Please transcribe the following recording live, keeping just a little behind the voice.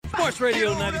Sports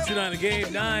Radio 92.9 The Game,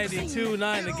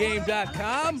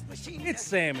 92.9thegame.com. It's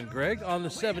Sam and Greg on the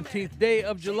 17th day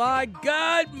of July.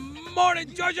 Good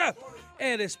morning, Georgia!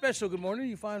 And a special good morning to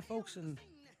you fine folks in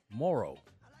Morrow.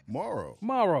 Morrow.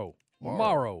 You're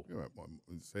right.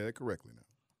 Say that correctly now.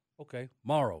 Okay,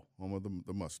 Morrow. Home of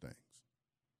the Mustangs.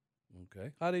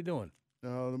 Okay. How they doing?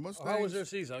 The Mustangs. How was their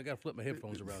season? I got to flip my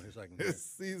headphones around here so I can hear. This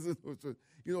season was,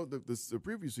 the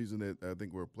previous season that I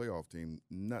think we're a playoff team.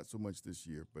 Not so much this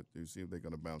year, but they see if they're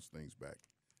going to bounce things back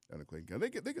down in Clayton County.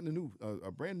 They get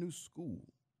a brand new school,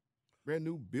 brand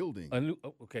new building. A new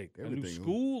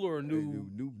school or a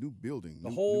new building. The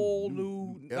whole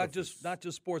new not edifice.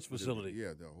 just sports facility. Yeah,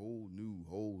 the whole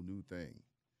new thing.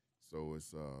 So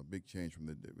it's a big change from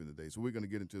the day. So we're going to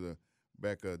get into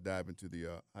dive into the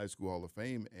High School Hall of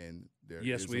Fame, and there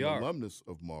is an alumnus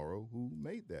of Morrow who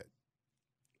made that.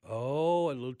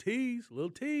 Oh, a little tease.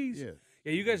 Yeah.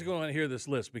 Yeah, you guys are going to hear this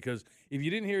list because if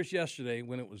you didn't hear us yesterday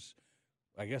when it was,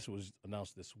 I guess it was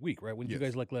announced this week, right? When did you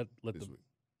guys let this the week.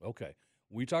 Okay.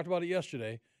 We talked about it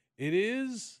yesterday. It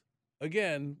is,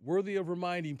 again, worthy of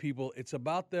reminding people it's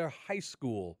about their high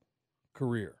school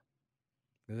career.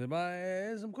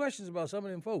 There's some questions about some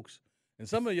of them folks. And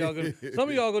some of y'all gonna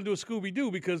do a Scooby-Doo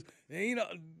because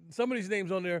some of these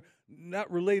names on there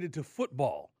not related to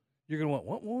football. You're gonna want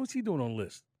what was he doing on the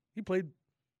list? He played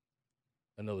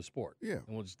another sport. Yeah.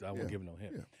 And I won't give no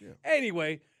hint. Yeah.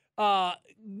 Anyway,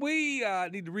 we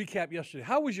need to recap yesterday.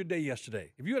 How was your day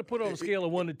yesterday? If you had to put it on a scale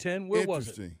of 1 to 10, where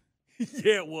was it?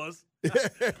 Yeah, it was.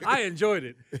 I enjoyed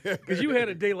it because you had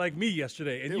a day like me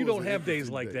yesterday, and you don't have days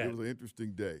like that. It was an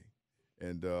interesting day,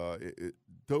 and it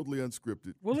totally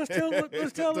unscripted. Well,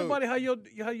 let's tell everybody how your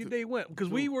day went because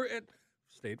we were at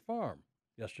State Farm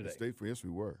yesterday. Yes,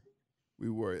 we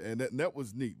were, and that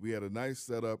was neat. We had a nice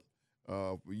setup.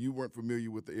 You weren't familiar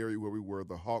with the area where we were.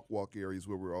 The Hawk Walk area is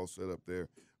where we were all set up there,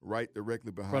 right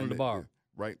directly behind front of the bar.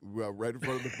 Right in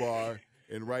front of the bar,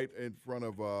 and right in front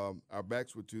of our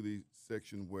backs were to the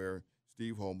section where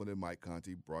Steve Holman and Mike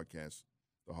Conti broadcast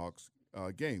the Hawks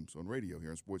games on radio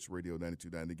here on Sports Radio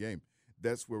 92.9 The Game.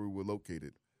 That's where we were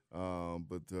located.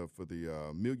 But for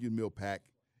the Million Meal Pack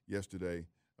yesterday,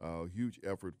 huge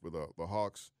effort for the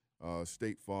Hawks,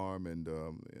 State Farm, and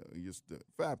just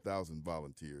 5,000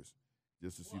 volunteers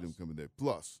just to see them come in there.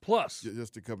 Plus.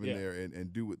 Just to come in there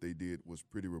and do what they did was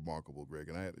pretty remarkable, Greg.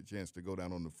 And I had a chance to go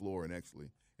down on the floor and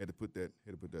actually had to put that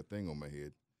thing on my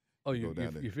head. Oh, you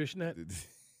fishing net?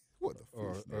 What the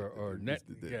fish or net?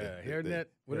 Hair net,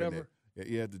 whatever. Yeah,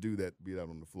 you had to do that, be out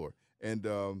on the floor.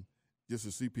 And just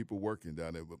to see people working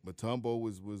down there. But Matumbo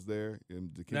was there.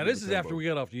 Now, this is after we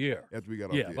got off the air. After we got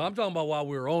off the air. Yeah, but I'm talking about while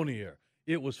we were on the air.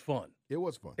 It was fun. It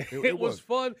was fun. It was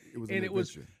fun. It was and an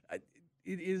adventure.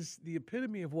 It is the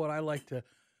epitome of what I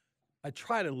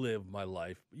try to live my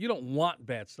life. You don't want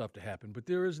bad stuff to happen, but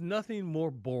there is nothing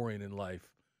more boring in life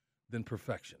than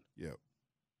perfection. Yeah.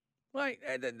 Right?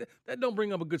 That don't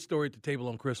bring up a good story at the table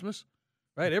on Christmas.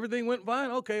 Right? Everything went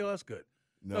fine? Okay, well, that's good.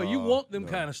 No, you want them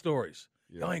kind of stories.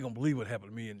 Yeah. Y'all ain't going to believe what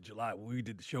happened to me in July when we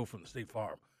did the show from the State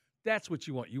Farm. That's what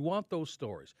you want. You want those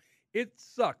stories. It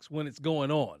sucks when it's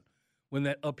going on, when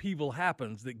that upheaval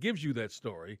happens that gives you that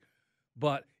story.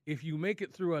 But if you make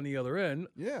it through on the other end,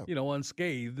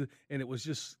 unscathed, and it was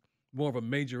just more of a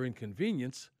major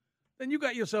inconvenience, then you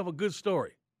got yourself a good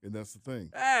story. And that's the thing.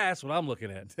 That's what I'm looking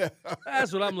at.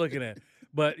 That's what I'm looking at.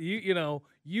 But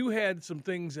you had some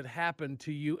things that happened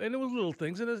to you, and it was little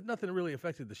things, and there's nothing that really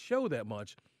affected the show that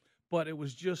much. But it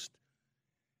was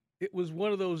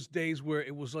one of those days where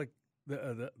it was like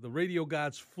the radio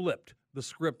gods flipped the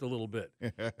script a little bit,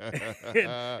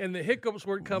 and the hiccups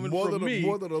weren't coming from me.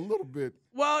 More than a little bit.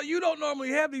 Well, you don't normally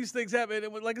have these things happen.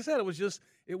 It was, like I said,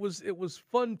 it was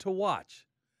fun to watch.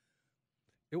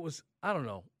 It was, I don't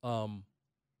know.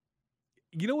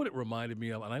 You know what it reminded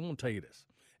me of, and I'm going to tell you this,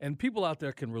 and people out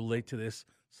there can relate to this.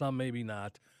 Some maybe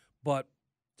not, but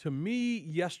to me,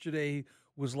 yesterday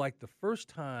was like the first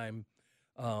time.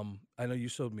 I know you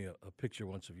showed me a picture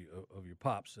once of your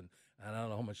pops, and I don't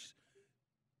know how much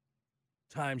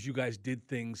times you guys did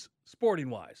things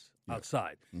sporting-wise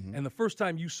outside. Mm-hmm. And the first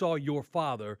time you saw your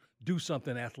father do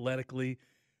something athletically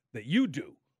that you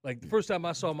do, like the first time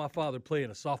I saw my father play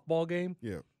in a softball game,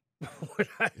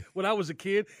 when I was a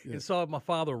kid and saw my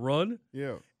father run,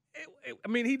 I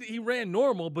mean, he ran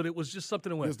normal, but it was just something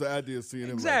that went. Just the idea of seeing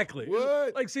him. Exactly.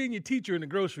 What? Like seeing your teacher in the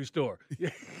grocery store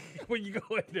when you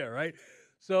go in there, right?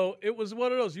 So it was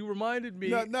one of those. You reminded me.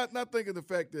 Not thinking the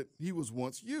fact that he was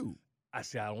once you. I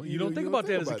say you don't think about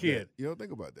that as a kid. You don't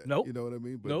think about that. Nope. You know what I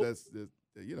mean? But nope. that's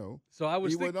So I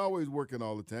was. He wasn't always working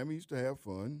all the time. He used to have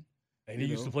fun. And he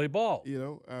used to play ball. You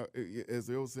know, as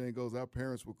the old saying goes, our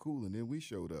parents were cool, and then we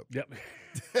showed up. Yep.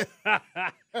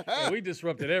 Yeah, we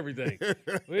disrupted everything.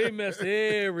 We messed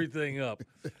everything up.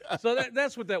 So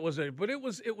that's what that was. But it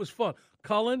was fun.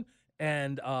 Cullen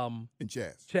and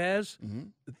Chaz. Chaz,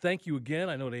 thank you again.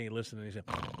 I know they ain't listening. They said,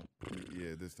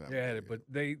 yeah, this time. yeah, but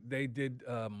they did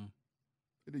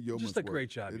just a great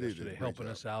job yesterday, helping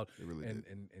us out and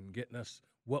getting us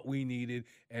what we needed.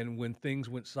 And when things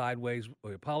went sideways,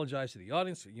 we apologize to the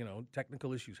audience. You know,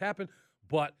 technical issues happen,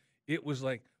 but it was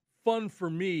like fun for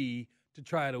me to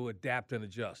try to adapt and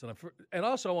adjust. And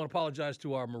also, I want to apologize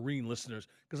to our Marine listeners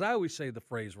because I always say the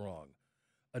phrase wrong,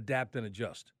 adapt and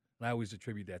adjust. And I always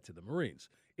attribute that to the Marines.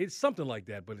 It's something like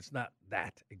that, but it's not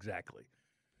that exactly.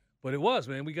 But it was,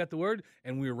 man. We got the word,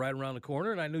 and we were right around the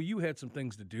corner, and I knew you had some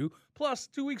things to do. Plus,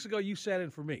 2 weeks ago, you sat in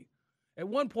for me. At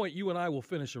one point, you and I will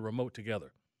finish a remote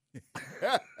together.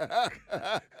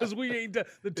 Because we ain't done.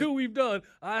 The two we've done,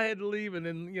 I had to leave, and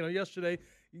then, yesterday,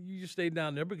 you just stayed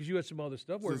down there because you had some other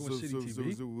stuff working with City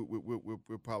TV. So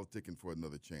we're politicking for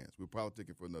another chance. We're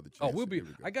politicking for another chance. Oh, we'll be.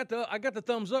 I got the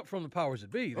thumbs up from the powers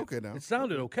that be. Okay, now. It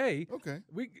sounded okay. Okay.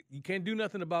 You can't do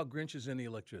nothing about Grinches and the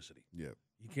electricity. Yep.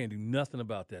 You can't do nothing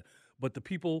about that. But the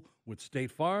people with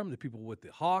State Farm, the people with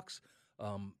the Hawks,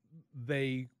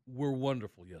 they were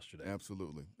wonderful yesterday.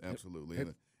 Absolutely.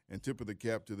 And tip of the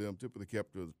cap to them, tip of the cap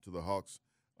to the Hawks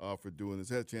for doing this.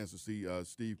 Had a chance to see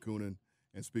Steve Koonin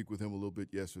and speak with him a little bit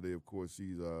yesterday. Of course,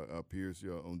 he appears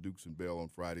on Dukes and Bell on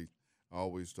Friday,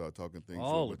 always talking things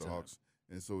with the Hawks.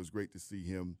 And so it's great to see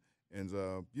him. And,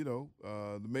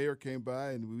 the mayor came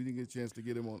by, and we didn't get a chance to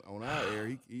get him on our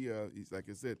air. He's like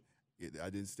I said,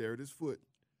 I didn't stare at his foot.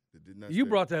 You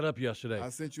brought that up yesterday. I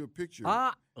sent you a picture.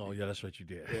 Oh, yeah, that's what you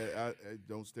did. Yeah, I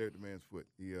don't stare at the man's foot.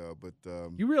 But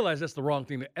you realize that's the wrong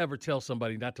thing to ever tell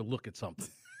somebody not to look at something.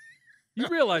 You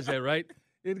realize that, right?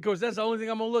 And of course, that's the only thing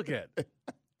I'm going to look at.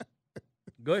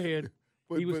 Go ahead.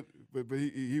 But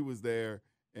he was there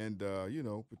and,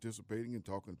 participating and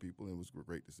talking to people, and it was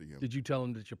great to see him. Did you tell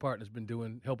him that your partner's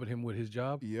been helping him with his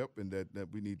job? Yep, and that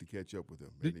we need to catch up with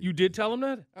him. You did tell him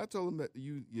that? I told him that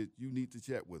you need to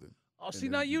chat with him. Oh, see,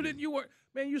 now you didn't. You were,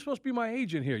 man. You're supposed to be my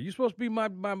agent here. You're supposed to be my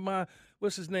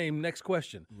what's his name? Next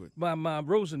question. What? My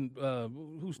Rosen.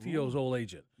 Who's T.O.'s old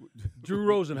agent? Drew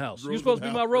Rosenhaus. You're supposed to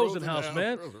be my Rosenhaus,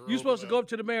 man. You're supposed to go up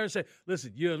to the mayor and say,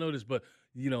 "Listen, you don't know this, but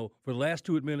for the last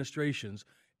two administrations,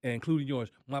 including yours,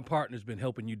 my partner's been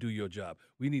helping you do your job.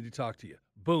 We need to talk to you."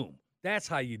 Boom. That's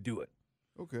how you do it.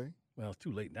 Okay. Well, it's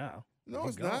too late now. No,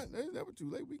 it's not. It's never too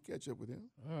late. We can catch up with him.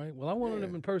 All right. Well, I wanted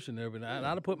him in person there, but I'd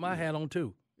have put my hat on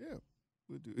too. Yeah.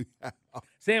 We'll do.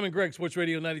 Sam and Greg, Sports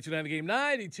Radio 92.9 The Game,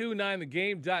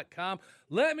 92.9thegame.com.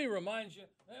 Let me remind you,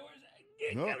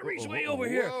 got to reach way over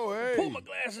here. Hey. Pull my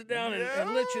glasses down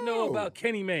and let you know about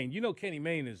Kenny Mayne. You know Kenny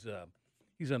Mayne is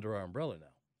he's under our umbrella now.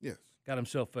 Yes. Got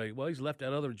himself he's left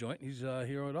that other joint. He's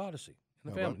here on Odyssey.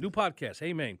 In the family. New podcast,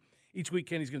 Hey Mayne. Each week,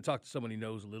 Kenny's going to talk to someone he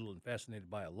knows a little and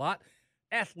fascinated by a lot.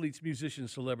 Athletes,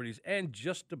 musicians, celebrities, and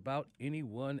just about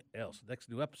anyone else. Next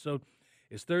new episode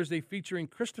is Thursday featuring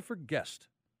Christopher Guest.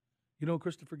 You know who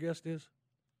Christopher Guest is?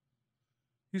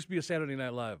 Used to be a Saturday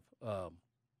Night Live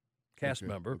cast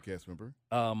member. Cast member.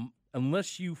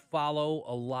 Unless you follow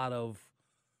a lot of,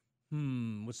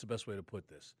 what's the best way to put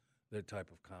this? That type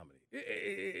of comedy.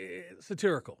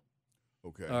 Satirical.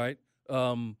 Okay. All right.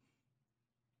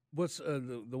 What's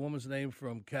the woman's name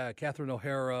from Catherine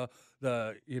O'Hara?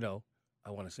 I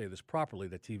want to say this properly,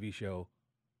 the TV show,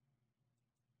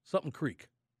 Something Creek.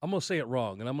 I'm going to say it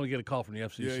wrong, and I'm going to get a call from the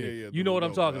FCC. Yeah. You know what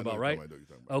I'm talking about, right? I know what you're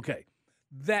talking about. Okay.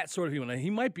 That sort of human. He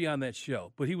might be on that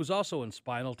show, but he was also in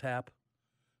Spinal Tap,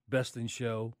 Best in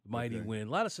Show, Mighty Wind,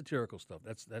 a lot of satirical stuff.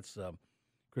 That's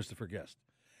Christopher Guest.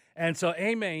 And so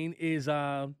Hey Mayne is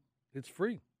it's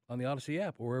free on the Odyssey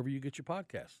app or wherever you get your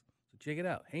podcasts. So check it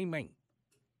out. Hey Mayne.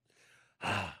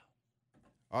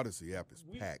 Odyssey app is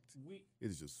packed. It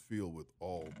is just filled with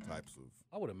all types of.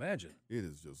 I would imagine it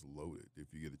is just loaded.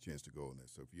 If you get a chance to go on there,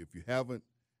 so if you haven't,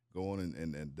 go on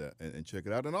and check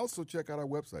it out, and also check out our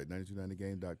website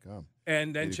 929thegame.com.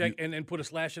 And then check and put a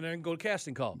slash in there and go to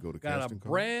Casting Call. Go to Got Casting a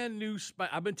Call. brand new spot.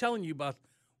 I've been telling you about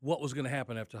what was going to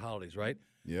happen after holidays, right?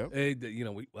 Yeah.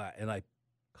 And I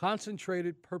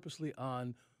concentrated purposely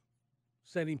on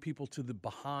sending people to the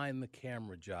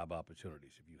behind-the-camera job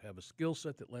opportunities. If you have a skill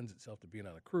set that lends itself to being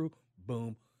on a crew,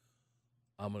 boom,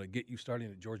 I'm going to get you starting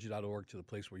at georgia.org to the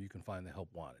place where you can find the help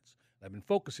wanted. I've been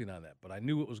focusing on that, but I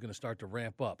knew it was going to start to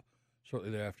ramp up shortly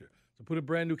thereafter. So put a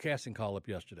brand-new casting call up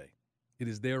yesterday. It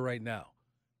is there right now.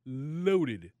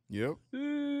 Loaded. Yep.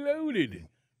 Loaded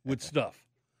with stuff.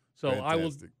 So Fantastic. I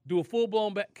will do a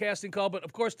full-blown casting call, but,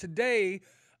 of course, today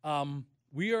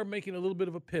we are making a little bit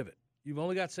of a pivot. You've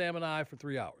only got Sam and I for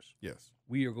 3 hours. Yes.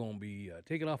 We are going to be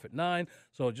taking off at 9.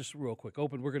 So just real quick, we're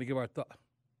going to give our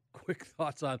quick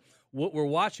thoughts on what we're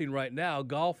watching right now,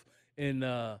 golf in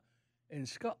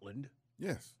Scotland.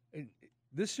 Yes. And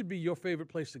this should be your favorite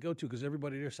place to go to because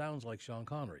everybody there sounds like Sean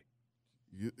Connery.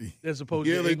 As opposed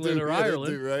to England or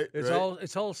Ireland, right?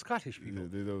 It's all Scottish people.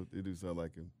 Yeah, they do sound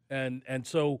like him. And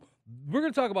so we're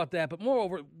going to talk about that. But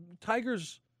moreover,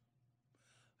 Tiger's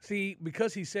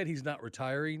because he said he's not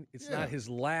retiring, it's not his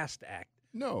last act.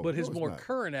 No, but his it's more not.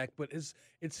 current act. But it's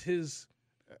his.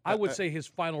 I would say his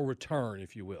final return,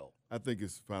 if you will. I think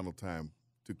it's final time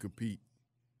to compete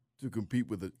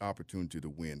with the opportunity to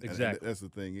win. Exactly. And that's the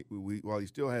thing. While he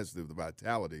still has the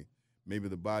vitality, maybe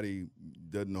the body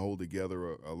doesn't hold together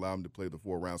or allow him to play the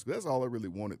 4 rounds. 'Cause that's all I really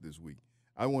wanted this week.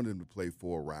 I wanted him to play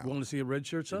 4 rounds. You want to see a red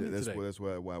shirt Sunday today? That's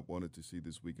what I wanted to see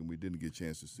this week, and we didn't get a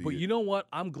chance to see it. But you know what?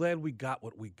 I'm glad we got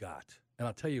what we got, and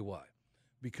I'll tell you why.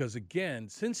 Because again,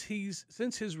 since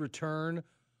his return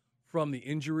from the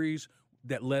injuries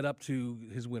that led up to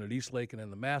his win at Eastlake and then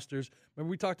the Masters, remember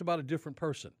we talked about a different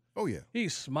person. Oh yeah,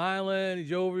 he's smiling, he's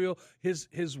jovial.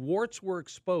 His warts were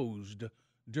exposed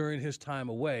during his time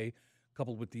away,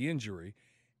 coupled with the injury,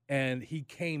 and he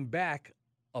came back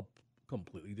a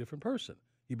completely different person.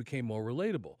 He became more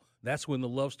relatable. That's when the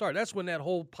love started. That's when that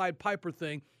whole Pied Piper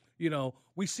thing,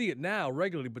 we see it now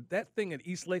regularly, but that thing at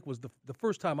Eastlake was the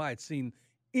first time I had seen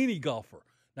any golfer.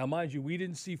 Now, mind you, we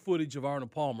didn't see footage of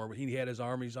Arnold Palmer, but he had his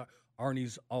Arnie's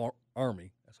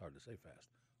Army. That's hard to say fast.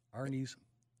 Arnie's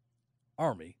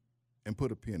Army. And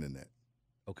put a pin in that.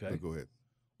 Okay. So go ahead.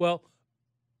 Well,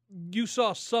 you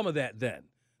saw some of that then.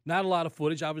 Not a lot of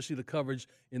footage. Obviously, the coverage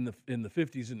in the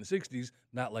 50s and the 60s,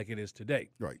 not like it is today.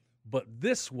 Right. But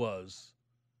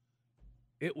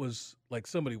it was like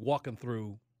somebody walking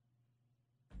through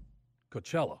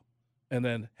Coachella and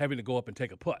then having to go up and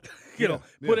take a putt.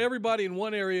 Put everybody in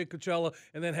one area at Coachella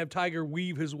and then have Tiger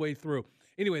weave his way through.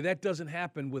 Anyway, that doesn't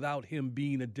happen without him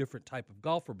being a different type of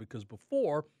golfer because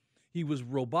before he was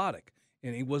robotic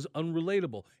and he was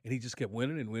unrelatable and he just kept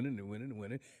winning and winning and winning and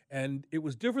winning. And it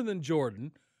was different than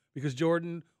Jordan because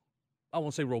Jordan, I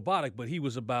won't say robotic, but he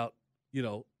was about,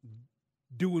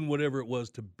 doing whatever it was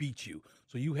to beat you.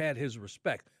 So you had his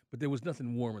respect, but there was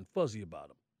nothing warm and fuzzy about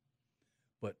him.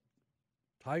 But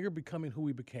Tiger becoming who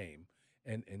he became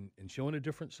and showing a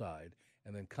different side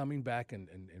and then coming back and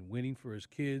winning for his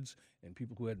kids and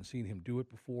people who hadn't seen him do it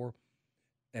before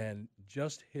and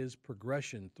just his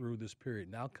progression through this period,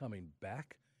 now coming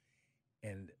back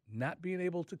and not being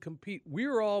able to compete. We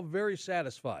were all very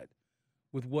satisfied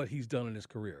with what he's done in his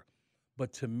career.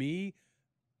 But to me,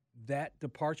 that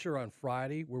departure on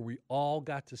Friday where we all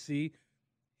got to see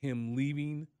him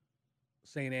leaving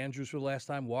St. Andrews for the last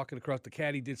time, walking across the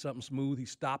caddy, did something smooth. He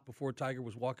stopped before Tiger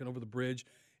was walking over the bridge,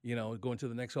 going to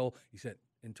the next hole. He said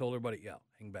and told everybody,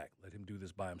 hang back. Let him do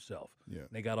this by himself. Yeah. And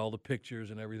they got all the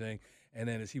pictures and everything. And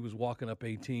then as he was walking up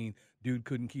 18, dude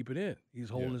couldn't keep it in. He was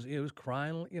holding he was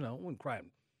crying, wasn't crying,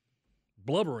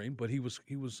 blubbering, but he was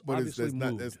but obviously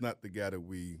moved. That's not the guy that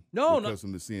we were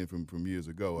accustomed to seeing from years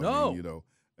ago. No.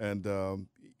 I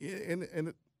mean,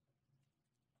 and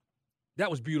that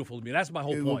was beautiful to me. That's my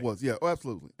whole point. It was, yeah,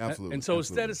 absolutely. And so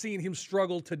instead of seeing him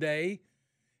struggle today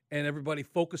and everybody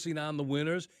focusing on the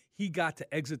winners, he got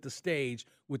to exit the stage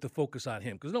with the focus on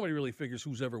him because nobody really figures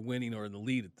who's ever winning or in the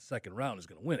lead at the second round is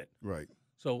going to win it. Right.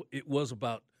 So it was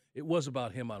about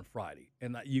him on Friday,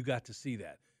 and you got to see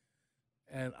that.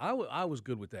 And I was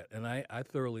good with that, and I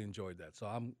thoroughly enjoyed that. So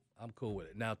I'm cool with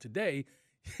it. Now today,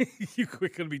 you're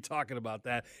going to be talking about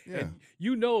that, and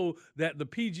you know that the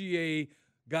PGA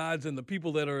gods and the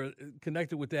people that are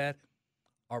connected with that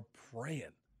are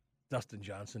praying Dustin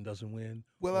Johnson doesn't win.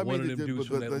 Well, I mean,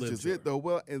 that's just it, though.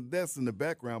 Well, and that's in the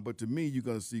background, but to me, you're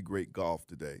going to see great golf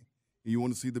today. And you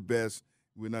want to see the best.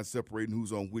 We're not separating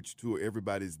who's on which tour.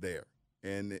 Everybody's there.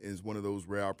 And it's one of those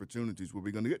rare opportunities where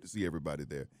we're going to get to see everybody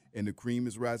there. And the cream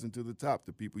is rising to the top.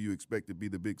 The people you expect to be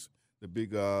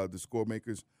the score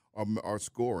makers are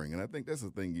scoring. And I think that's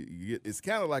the thing you get. It's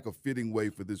kind of like a fitting way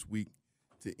for this week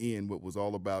to end what was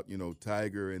all about,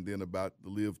 Tiger and then about the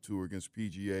Live Tour against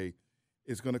PGA.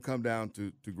 It's going to come down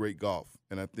to great golf.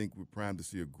 And I think we're primed to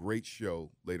see a great show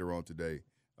later on today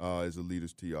as the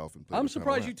leaders tee off and play. I'm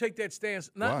surprised you take that stance.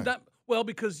 Well,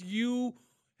 because you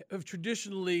have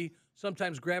traditionally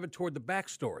sometimes gravitate toward the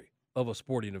backstory of a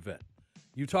sporting event.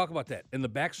 You talk about that. And the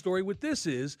backstory with this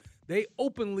is they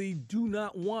openly do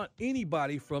not want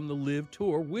anybody from the Live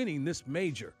Tour winning this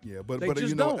major. Yeah, but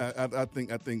just don't. don't. I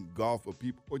think golf or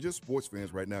people or just sports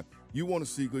fans right now, you want to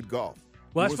see good golf.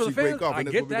 Well, that's for the fans. I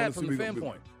get that from the fan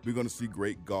point. We're going to see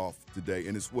great golf today,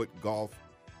 and it's what golf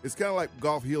it's kind of like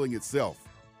golf healing itself.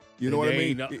 You know what I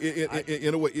mean?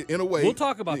 In a way, we'll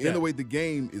talk about that. In a way, the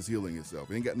game is healing itself.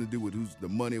 It ain't got nothing to do with who's the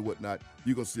money and whatnot.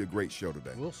 You're gonna see a great show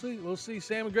today. We'll see.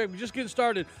 Sam and Greg, we're just getting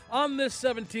started on this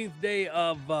 17th day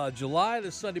of July,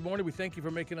 this Sunday morning. We thank you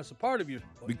for making us a part of your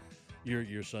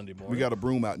Sunday morning. We got a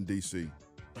broom out in D.C.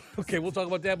 Okay, we'll talk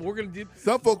about that. But we're gonna do.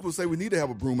 Some folks will say we need to have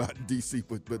a broom out in D.C.,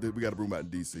 but we got a broom out in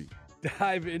D.C.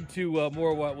 Dive into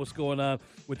more of what's going on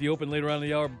with the Open later on in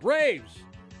the hour. Braves.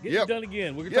 Get it done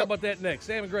again. We're going to talk about that next.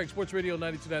 Sam and Greg, Sports Radio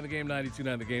 92.9 The Game,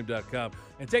 92.9thegame.com.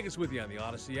 And take us with you on the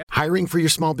Odyssey app. Hiring for your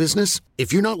small business?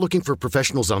 If you're not looking for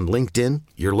professionals on LinkedIn,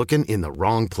 you're looking in the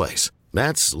wrong place.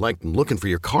 That's like looking for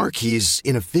your car keys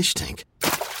in a fish tank.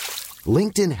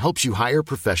 LinkedIn helps you hire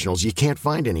professionals you can't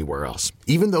find anywhere else,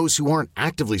 even those who aren't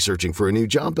actively searching for a new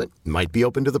job but might be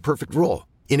open to the perfect role.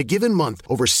 In a given month,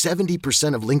 over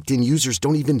 70% of LinkedIn users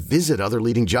don't even visit other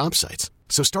leading job sites.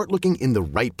 So start looking in the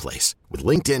right place. With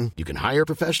LinkedIn, you can hire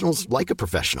professionals like a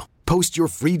professional. Post your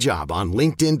free job on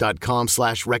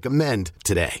linkedin.com/recommend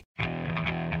today.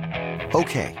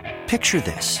 Okay, picture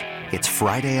this. It's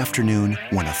Friday afternoon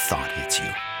when a thought hits you.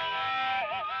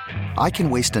 I can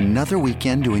waste another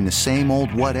weekend doing the same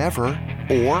old whatever,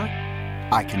 or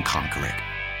I can conquer it.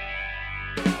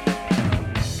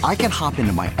 I can hop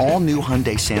into my all-new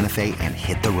Hyundai Santa Fe and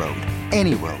hit the road.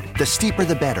 Any road. The steeper,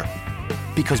 the better.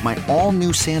 Because my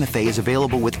all-new Santa Fe is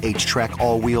available with H-Track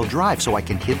all-wheel drive, so I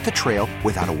can hit the trail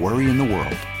without a worry in the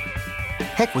world.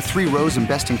 Heck, with 3 rows and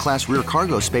best-in-class rear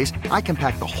cargo space, I can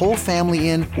pack the whole family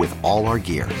in with all our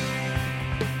gear.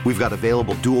 We've got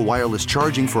available dual wireless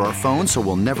charging for our phones, so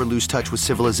we'll never lose touch with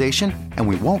civilization, and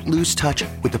we won't lose touch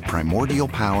with the primordial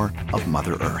power of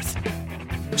Mother Earth.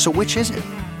 So which is it?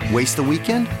 Waste the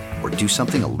weekend or do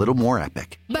something a little more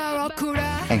epic?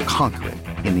 And conquer it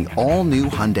in the all-new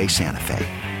Hyundai Santa Fe.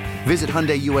 Visit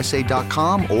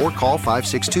HyundaiUSA.com or call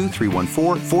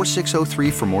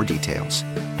 562-314-4603 for more details.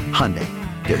 Hyundai,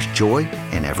 there's joy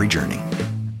in every journey.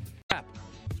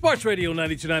 Sports Radio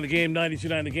 92.9 The Game,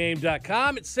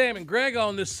 92.9thegame.com. It's Sam and Greg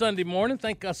on this Sunday morning.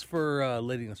 Thank us for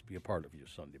letting us be a part of your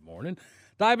Sunday morning.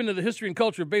 Dive into the history and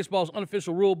culture of baseball's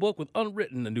unofficial rule book with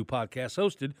Unwritten, a new podcast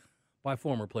hosted by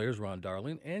former players Ron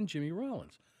Darling and Jimmy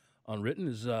Rollins. Unwritten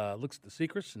looks at the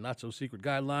secrets and not-so-secret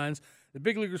guidelines that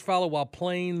big leaguers follow while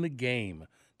playing the game.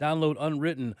 Download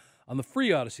Unwritten on the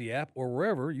free Odyssey app or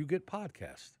wherever you get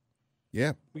podcasts.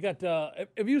 Yeah. We got.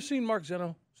 Have you seen Mark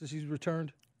Zeno since he's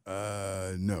returned?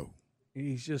 No.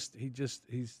 It's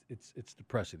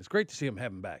depressing. It's great to see him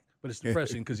have him back, but it's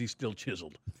depressing because he's still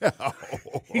chiseled.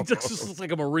 He just looks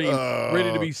like a Marine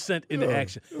ready to be sent into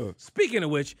action. Speaking of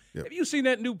which, have you seen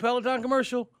that new Peloton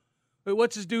commercial?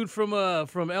 What's his dude from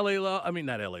L.A. Law? I mean,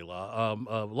 not L.A. Law.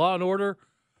 Law and Order.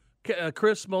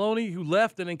 Chris Maloney, who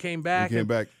left and then came back. He came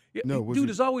back. No, dude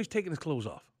is always taking his clothes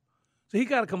off. So he's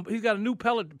got a new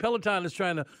Peloton that's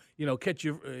trying to catch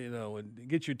you and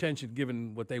get your attention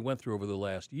given what they went through over the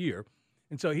last year,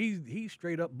 and so he's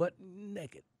straight up butt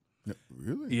naked. No,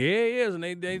 really? Yeah, he is, and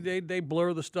they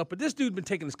blur the stuff. But this dude's been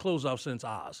taking his clothes off since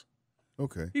Oz.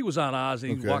 Okay. He was on Oz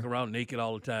and he was walking around naked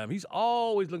all the time. He's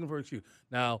always looking for an excuse.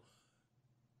 Now,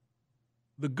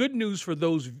 the good news for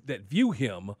those that view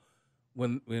him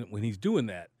when he's doing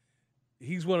that.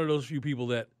 He's one of those few people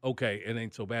that, okay, it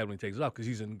ain't so bad when he takes it off because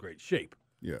he's in great shape.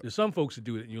 Yeah. There's some folks that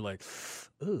do it, and you're like,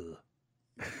 ugh.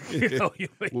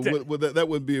 That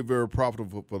wouldn't be very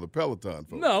profitable for the Peloton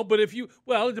folks. No, but it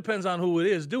depends on who it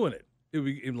is doing it. It would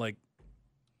be like,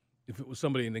 if it was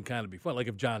somebody and then kind of be fun. Like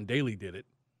if John Daly did it,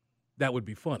 that would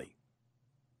be funny.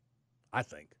 I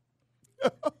think.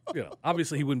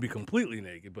 Obviously he wouldn't be completely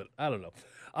naked, but I don't know.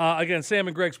 Again, Sam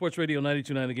and Greg, Sports Radio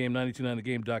 92.9 The Game,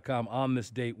 92.9thegame.com on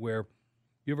this date where,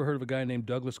 you ever heard of a guy named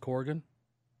Douglas Corrigan?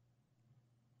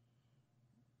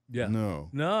 Yeah. No,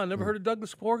 I never heard of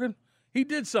Douglas Corrigan. He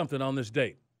did something on this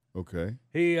date. Okay.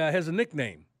 He has a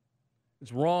nickname.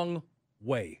 It's Wrong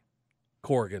Way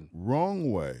Corrigan.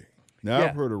 Wrong Way. Now,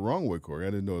 I've heard of Wrong Way Corrigan.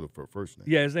 I didn't know the first name.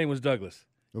 Yeah, his name was Douglas.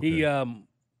 Okay.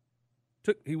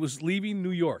 He was leaving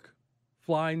New York,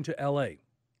 flying to L.A.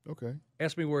 Okay.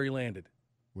 Ask me where he landed.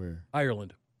 Where?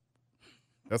 Ireland.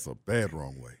 That's a bad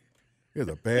wrong way. Here's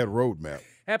a bad road map.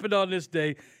 Happened on this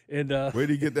day in where did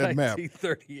he get that map?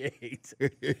 1938.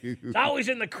 It's always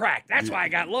in the crack. That's why I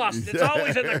got lost. It's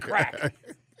always in the crack.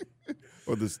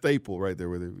 Or the staple right there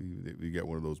where you got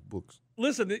one of those books.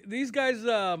 Listen, these guys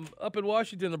up in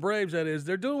Washington, the Braves, that is,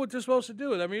 they're doing what they're supposed to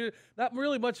do. I mean, not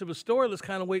really much of a story. Let's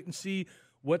kind of wait and see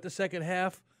what the second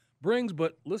half brings.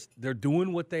 But listen, they're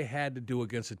doing what they had to do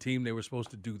against a team they were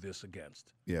supposed to do this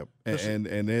against. Yeah, and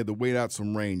they had to wait out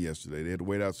some rain yesterday. They had to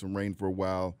wait out some rain for a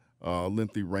while.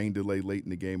 Lengthy rain delay late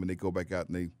in the game, and they go back out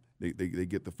and they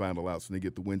get the final outs and they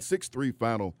get the win. 6-3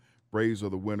 final. Braves are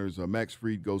the winners. Max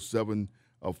Fried goes 7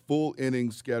 full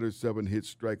innings, scattered 7 hits,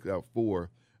 strike out 4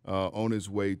 on his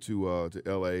way to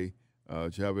L.A.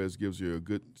 Chavez gives you a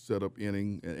good setup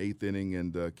inning, an 8th inning,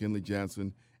 and Kenley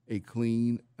Jansen a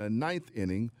clean 9th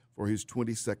inning for his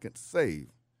 22nd save.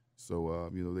 So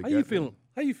they How you feeling?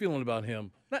 How you feeling about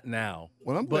him? Not now.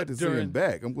 Well, I'm glad to see him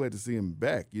back. I'm glad to see him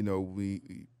back. He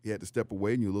had to step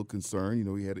away, and you're a little concerned.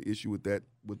 He had an issue with that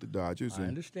with the Dodgers. I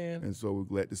understand. And so we're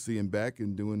glad to see him back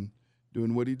and doing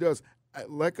what he does.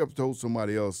 Like I've told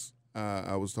somebody else,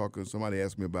 I was talking. Somebody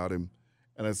asked me about him,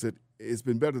 and I said it's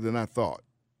been better than I thought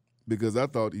because I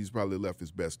thought he's probably left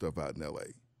his best stuff out in L.A.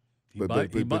 Well,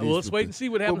 let's wait and see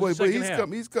what happens. But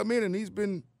he's come in and he's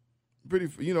been pretty.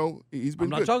 He's been. I'm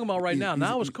not good. talking about right now.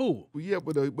 Now it's cool. Yeah,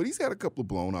 but he's had a couple of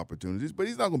blown opportunities. But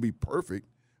he's not going to be perfect.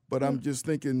 But I'm just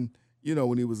thinking,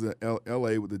 when he was in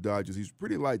L.A. with the Dodgers, he's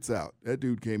pretty lights out. That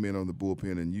dude came in on the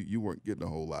bullpen, and you weren't getting a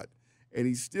whole lot. And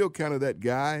he's still kind of that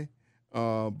guy.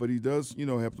 But he does,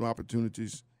 have some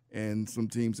opportunities, and some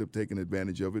teams have taken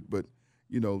advantage of it. But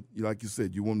like you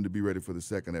said, you want him to be ready for the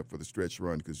second half for the stretch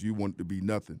run because you want it to be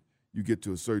nothing. You get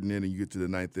to a certain inning, you get to the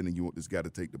 9th inning, you want this guy to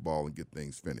take the ball and get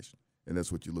things finished. And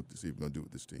that's what you look to see if you're going to do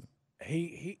with this team.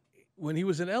 He when he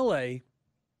was in L.A.,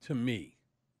 to me,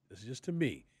 this is just to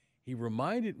me, he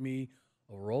reminded me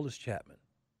of Aroldis Chapman.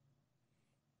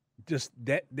 Just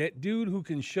that dude who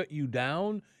can shut you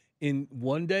down in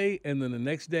one day and then the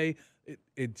next day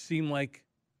it seemed like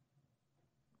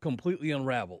completely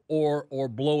unravel or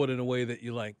blow it in a way that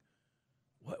you're like,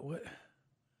 what?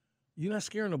 You're not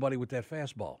scaring nobody with that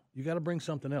fastball. You got to bring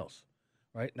something else,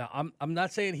 right? Now, I'm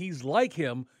not saying he's like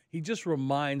him. He just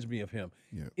reminds me of him.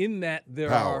 Yeah. In that there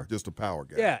power, are just a power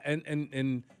guy. Yeah,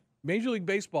 and Major League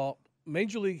Baseball,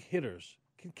 Major League hitters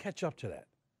can catch up to that.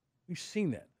 We've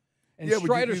seen that. And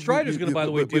Strider's going to, by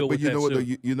the way, deal with that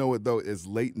soon. You know what, though? It's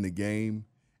late in the game,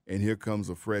 and here comes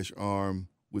a fresh arm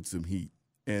with some heat.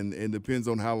 And it depends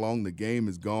on how long the game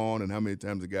is gone and how many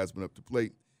times the guy's been up to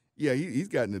plate. Yeah, he's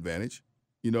got an advantage.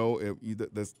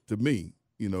 That's to me.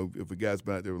 If a guy's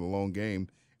been out there with a long game,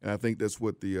 and I think that's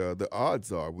what the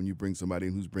odds are when you bring somebody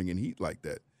in who's bringing heat like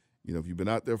that. If you've been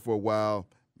out there for a while,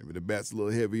 maybe the bat's a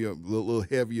little heavier,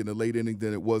 in the late inning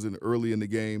than it was early in the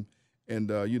game, and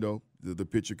the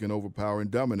pitcher can overpower and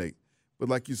dominate. But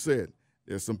like you said,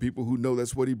 there's some people who know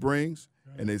that's what he brings,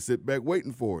 and they sit back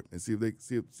waiting for it and see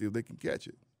if they can catch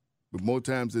it. But more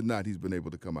times than not, he's been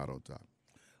able to come out on top.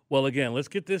 Well, again, let's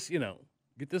get this.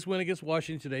 Get this win against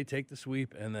Washington today, take the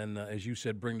sweep, and then, as you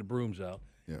said, bring the brooms out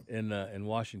in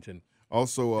Washington.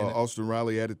 Also, Austin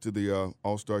Riley added to the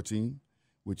All-Star team,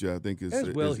 which I think is he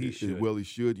should. Well, he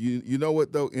should. You know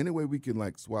what, though? Anyway, we can,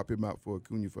 swap him out for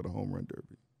Acuna for the home run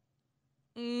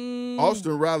derby.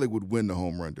 Austin Riley would win the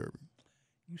home run derby.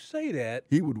 You say that.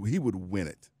 He would win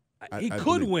it. He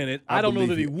could win it. I don't know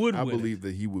that he would win it. I believe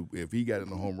that he would. If he got in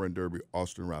the home run derby,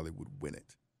 Austin Riley would win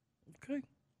it. Okay.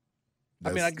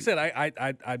 Like I said,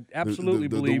 I absolutely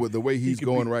believe the way he's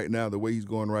going right now. The way he's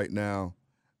going right now,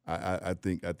 I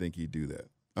think he'd do that.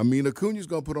 I mean, Acuna's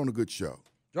going to put on a good show.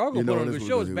 Y'all going to put on a good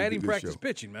show. It's batting practice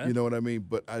pitching, man. You know what I mean?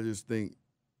 But I just think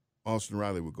Austin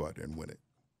Riley would go out there and win it.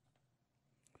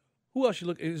 Who else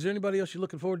is there anybody else you're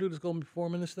looking forward to that's going to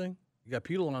perform in this thing? You got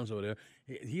Pete Alonso over there.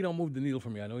 He don't move the needle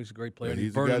for me. I know he's a great player. Yeah, and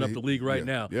he's burning up the league right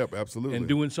now. Yep, absolutely. And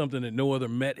doing something that no other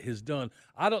Met has done.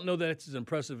 I don't know that it's as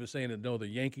impressive as saying that no other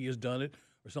Yankee has done it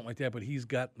or something like that, but he's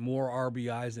got more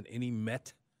RBIs than any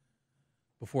Met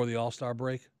before the All-Star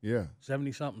break. Yeah.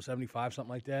 70-something, 75,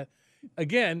 something like that.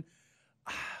 Again,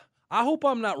 I hope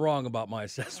I'm not wrong about my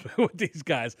assessment with these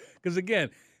guys because, again,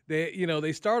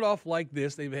 they start off like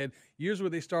this. They've had years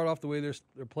where they start off the way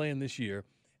they're playing this year,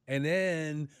 and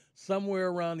then somewhere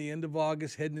around the end of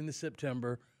August, heading into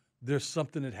September, there's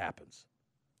something that happens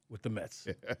with the Mets.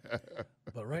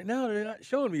 But right now, they're not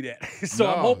showing me that. So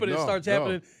I'm hoping it starts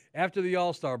happening after the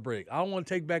All-Star break. I don't want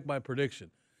to take back my prediction.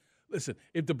 Listen,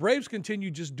 if the Braves continue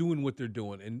just doing what they're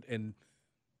doing, and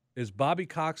as Bobby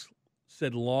Cox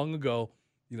said long ago,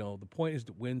 the point is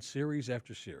to win series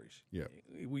after series. Yeah.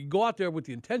 We go out there with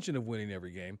the intention of winning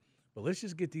every game, but let's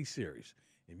just get these series.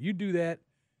 If you do that,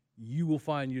 you will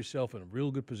find yourself in a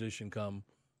real good position come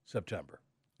September.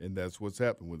 And that's what's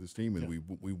happened with this team. And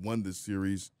we won this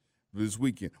series this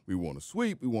weekend. We want to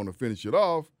sweep. We want to finish it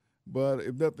off. But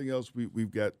if nothing else, we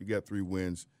got 3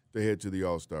 wins to head to the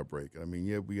All-Star break. I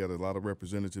mean, we got a lot of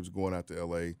representatives going out to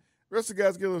L.A. The rest of the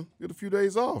guys get a few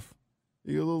days off.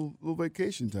 You get a little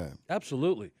vacation time.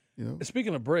 Absolutely.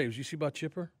 Speaking of Braves, you see about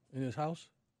Chipper in his house?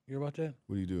 You hear about that?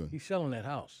 What are you doing? He's selling that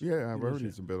house. Yeah, I've heard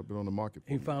it's been on the market.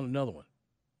 He found another one.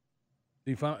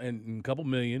 He found and a couple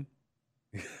million.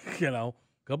 you know,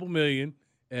 a couple million,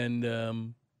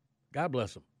 and God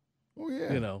bless him. Oh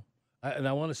yeah. You know, and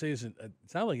I want to say it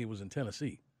sounded like he was in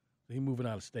Tennessee. He's moving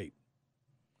out of state.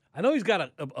 I know he's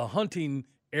got a hunting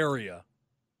area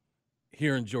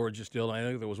here in Georgia still. I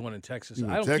know there was one in Texas.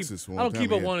 I don't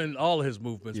keep up one in all of his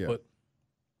movements, but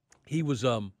he was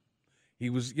selling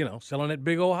that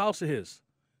big old house of his.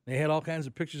 They had all kinds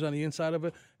of pictures on the inside of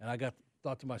it, and I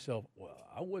thought to myself, well,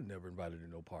 I would never invited to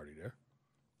no party there.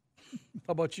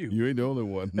 How about you? You ain't the only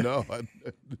one. No,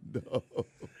 no.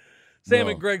 Sam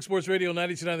and Greg, Sports Radio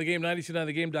 92.9 The Game,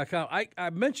 92.9thegame.com. I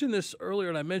mentioned this earlier,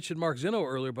 and I mentioned Mark Zinno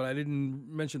earlier, but I didn't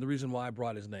mention the reason why I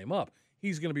brought his name up.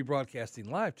 He's going to be broadcasting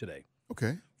live today.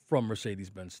 Okay. From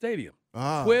Mercedes-Benz Stadium.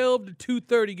 12 to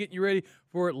 2:30, getting you ready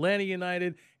for Atlanta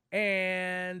United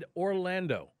and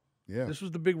Orlando. Yeah. This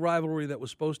was the big rivalry that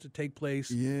was supposed to take place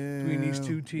between these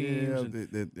two teams.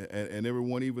 Yeah, and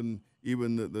everyone, even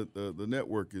the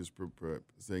network is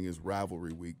saying it's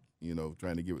rivalry week,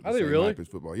 trying to give it the same hype as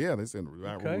football. Yeah, they're saying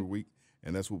rivalry week,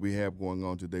 and that's what we have going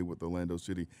on today with Orlando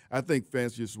City. I think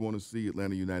fans just want to see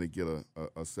Atlanta United get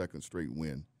a second straight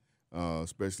win,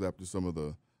 especially after some of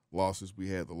the losses we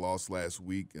had, the loss last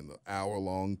week and the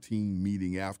hour-long team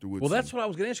meeting afterwards. Well, that's what I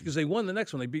was going to ask you because they won the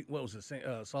next one. They beat, what was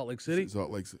it, Salt Lake City?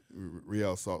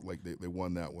 Real Salt Lake, they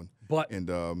won that one.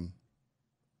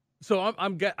 So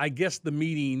I guess the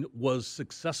meeting was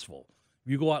successful.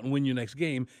 You go out and win your next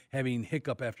game, having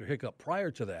hiccup after hiccup prior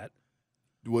to that.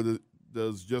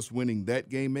 Does just winning that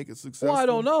game make it successful? Well, I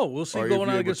don't know. We'll see going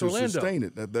on against Orlando. Sustain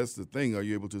it. That's the thing. Are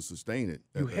you able to sustain it?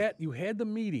 You had the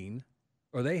meeting.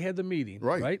 Or they had the meeting,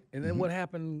 right? And then what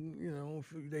happened, a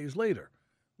few days later?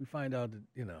 We find out that,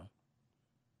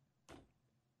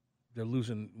 they're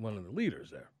losing one of the leaders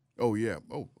there. Oh, yeah.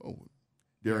 Oh.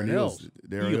 Darren Eales.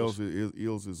 Darren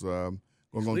Eales is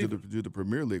going to the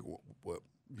Premier League.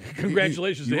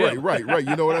 Congratulations to him. Right.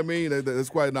 You know what I mean? That's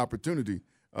quite an opportunity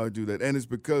to do that. And it's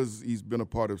because he's been a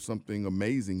part of something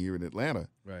amazing here in Atlanta.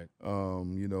 Right.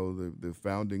 The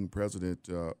founding president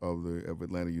of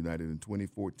Atlanta United in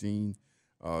 2014,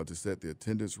 to set the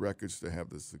attendance records, to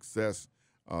have the success,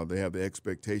 they have the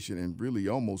expectation, and really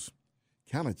almost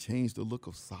kind of changed the look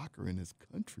of soccer in this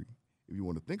country, if you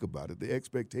want to think about it. The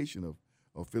expectation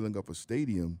of filling up a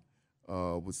stadium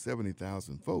with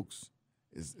 70,000 folks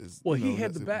is well, he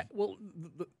had the back. Well,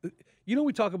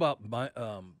 we talk about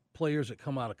players that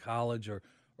come out of college or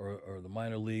the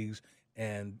minor leagues,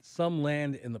 and some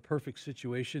land in the perfect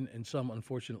situation, and some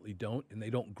unfortunately don't, and they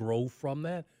don't grow from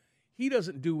that. He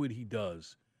doesn't do what he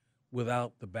does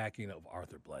without the backing of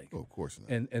Arthur Blank. Oh, of course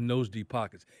not. And those deep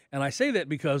pockets. And I say that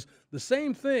because the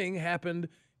same thing happened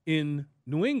in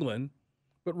New England,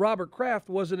 but Robert Kraft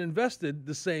wasn't invested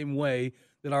the same way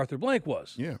that Arthur Blank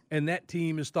was. Yeah. And that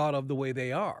team is thought of the way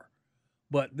they are.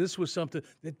 But this was something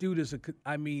 – that dude is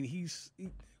he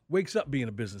wakes up being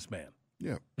a businessman.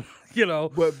 Yeah.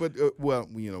 But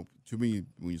to me,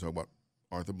 when you talk about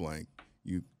Arthur Blank,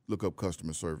 you look up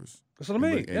customer service. That's what I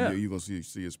mean. And you're going to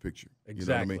see his picture.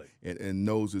 Exactly. You know what I mean? And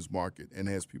knows his market and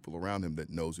has people around him that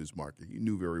knows his market. He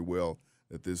knew very well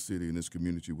that this city and this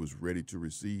community was ready to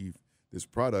receive this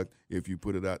product if you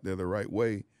put it out there the right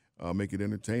way, make it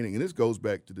entertaining. And this goes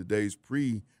back to the days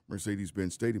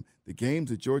pre-Mercedes-Benz Stadium. The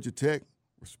games at Georgia Tech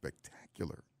were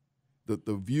spectacular.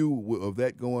 The view of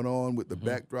that going on with the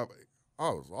backdrop, it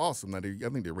was awesome. Now, I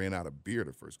think they ran out of beer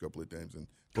the first couple of times, and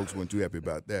folks weren't too happy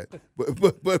about that.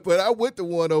 But I went to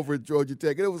one over at Georgia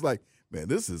Tech, and it was like, man,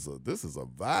 this is a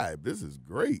vibe. This is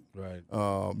great. Right.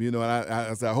 And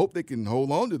I hope they can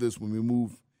hold on to this when we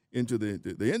move into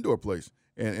the indoor place,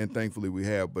 and thankfully we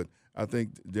have. But I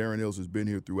think Darren Eales has been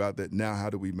here throughout that. Now, how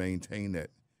do we maintain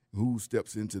that? Who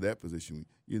steps into that position?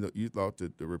 You thought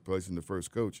that replacing the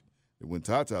first coach, when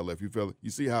Tata left, you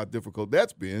see how difficult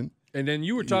that's been. And then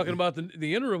you were talking about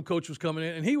the interim coach was coming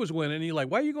in, and he was winning. And you're like,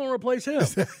 why are you going to replace him?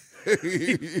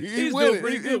 He's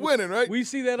winning. He's winning, right? We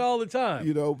see that all the time.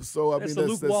 So that's the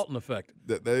Luke Walton effect.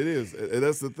 That it is. And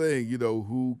that's the thing,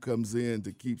 who comes in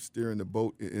to keep steering the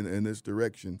boat in this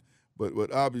direction.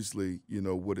 But obviously,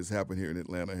 what has happened here in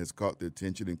Atlanta has caught the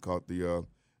attention and caught the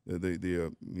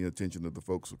attention of the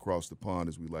folks across the pond,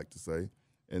 as we like to say.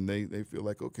 And they feel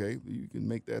like, okay, you can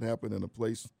make that happen in a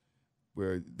place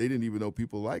where they didn't even know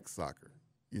people like soccer.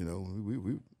 We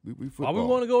football. Why we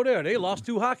want to go there? They lost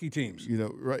 2 hockey teams.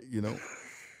 Right.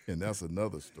 And that's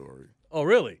another story. Oh,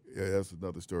 really? Yeah, that's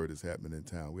another story that's happening in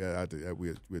town. We had to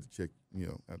check. I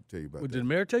have to tell you about Well, that. did the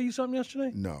mayor tell you something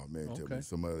yesterday? No, man, tell Okay. me.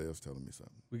 Somebody else telling me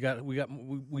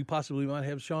something. We possibly might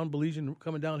have Sean Belizean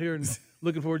coming down here and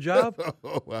looking for a job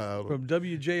Oh, wow. from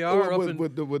WJR up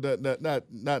in.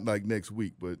 Not like next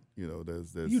week, but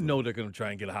there's You know they're going to try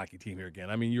and get a hockey team here again.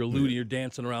 I mean, you're alluding, you're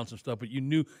dancing around some stuff, but you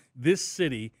knew this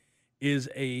city is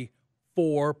a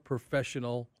 4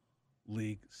 professional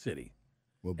league city.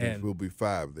 We'll be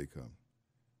 5 if they come.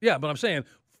 Yeah, but I'm saying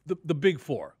the big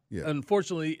 4. Yeah.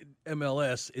 Unfortunately,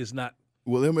 MLS is not.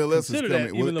 Well, MLS is Consider that,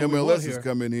 coming. even Well, though we won MLS is here.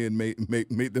 coming in and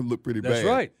made them look pretty That's bad.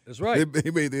 right. That's right. They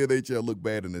made the NHL look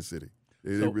bad in this city.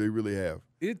 They really have.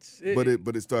 But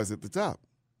it starts at the top.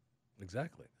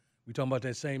 Exactly. We talking about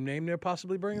that same name there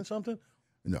possibly bringing something?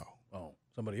 No. Oh,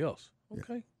 somebody else.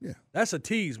 Okay. Yeah. That's a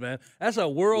tease, man. That's a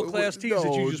world-class tease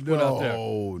that you just put out there.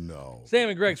 Oh, no. Sam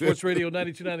and Greg, Sports Radio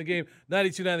 92.9 The Game,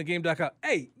 92.9thegame.com.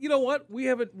 Hey, you know what? We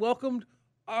haven't welcomed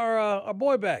our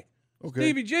boy back, Okay.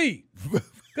 Stevie G.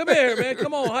 Come here, man.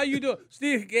 Come on. How you doing?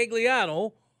 Steve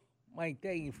Gagliano. Mike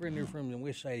Day, your friend there from the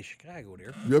west side of Chicago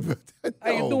there. How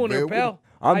you doing there, pal?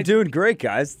 I'm doing great,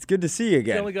 guys. It's good to see you The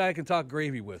again. only guy I can talk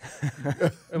gravy with.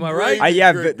 Am I right?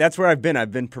 Yeah, that's where I've been.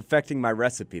 I've been perfecting my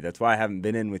recipe. That's why I haven't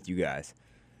been in with you guys.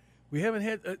 We haven't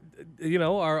had,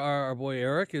 our boy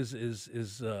Eric is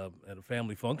at a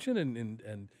family function,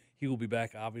 and he will be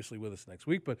back obviously with us next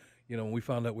week. But when we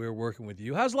found out we were working with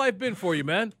you, how's life been for you,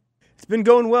 man? It's been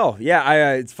going well.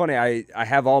 Yeah, it's funny. I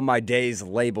have all my days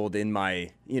labeled in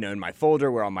my in my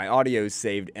folder where all my audio is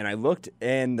saved, and I looked,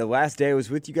 and the last day I was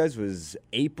with you guys was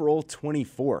April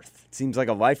 24th. It seems like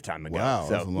a lifetime ago. Wow,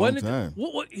 that's a long time.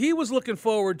 What he was looking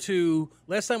forward to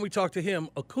last time we talked to him,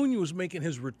 Acuna was making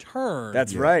his return.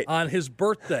 That's right. On his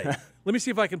birthday. Let me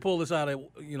see if I can pull this out of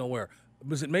where.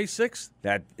 Was it May 6th?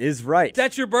 That is right.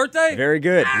 That's your birthday? Very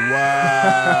good.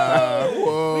 Wow.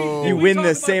 Whoa. You we win talk the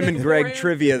about Sam that and Greg beforehand?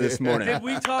 trivia this morning. Did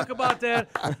we talk about that?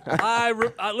 I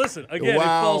listen, again, Wow.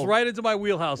 it falls right into my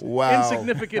wheelhouse. Wow.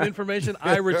 Insignificant information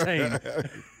I retain.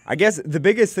 I guess the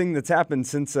biggest thing that's happened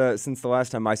since the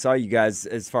last time I saw you guys,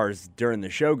 as far as during the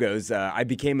show goes, I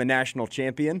became a national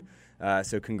champion.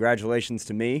 So congratulations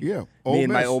to me. Yeah. Me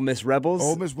and my Ole Miss Rebels.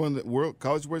 Ole Miss won the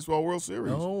College Baseball World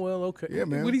Series. Oh, well, okay. Yeah,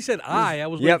 man. When he said I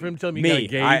was waiting Yep, for him to tell me me. he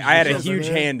got engaged. I had or a something. huge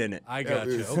hand in it. I got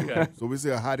you. Okay. So we say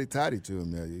a hotty toddy to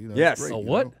him now. Yes. It's great, A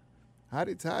what?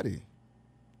 Hotty toddy.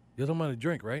 You're talking about a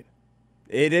drink, right?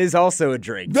 It is also a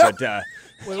drink, but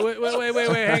Wait.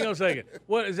 Hang on a second.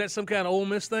 What, is that some kind of Ole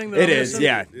Miss thing? that it I'm is, missing?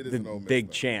 yeah. It is The an Ole Miss big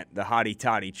thing. chant, the hotty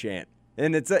toddy chant.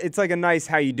 And it's like a nice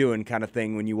how you doing kind of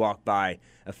thing when you walk by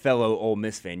a fellow Ole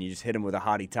Miss fan. You just hit him with a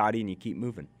hotty toddy and you keep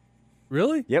moving.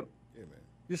 Really? Yep,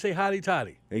 You say hotty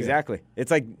toddy. exactly. It's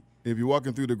like If you're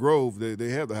walking through the Grove, they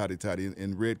have the hotty toddy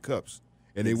in red cups.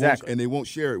 And Exactly. they won't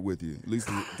share it with you. At least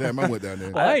the time I went down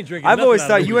there. I ain't drinking I've nothing always out of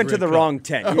thought Ruby's you went to Red the Cup. wrong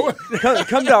tent.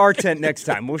 Come to our tent next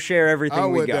time. We'll share everything I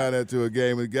we went got. down there to a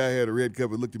game, and the guy had a red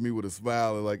cup and looked at me with a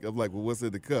smile. And I'm like, well, what's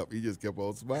in the cup? He just kept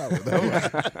on smiling.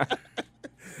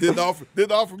 Didn't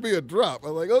offer me a drop.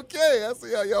 I'm like, okay, I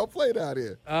see how y'all played out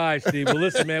here. All right, Steve. Well,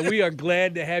 listen, man, we are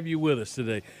glad to have you with us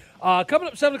today. Coming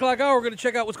up 7 o'clock hour, we're going to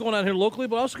check out what's going on here locally,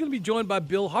 but also going to be joined by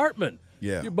Bill Hartman.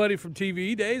 Yeah. Your buddy from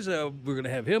TVE days. We're going to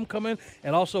have him come in,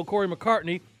 and also Corey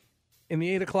McCartney in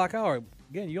the 8 o'clock hour.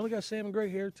 Again, you only got Sam and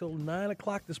Greg here till 9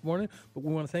 o'clock this morning, but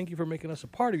we want to thank you for making us a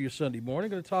part of your Sunday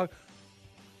morning. Going to talk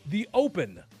the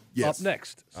Open Yes. up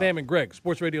next. Sam and Greg,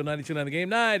 Sports Radio 92.9 The Game,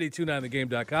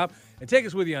 92.9thegame.com, and take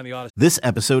us with you on the Odyssey. This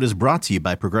episode is brought to you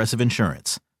by Progressive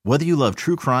Insurance. Whether you love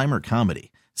true crime or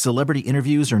comedy, celebrity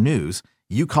interviews or news,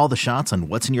 you call the shots on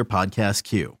what's in your podcast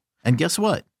queue. And guess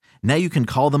what? Now you can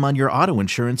call them on your auto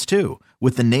insurance too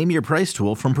with the Name Your Price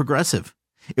tool from Progressive.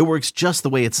 It works just the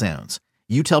way it sounds.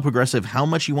 You tell Progressive how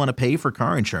much you want to pay for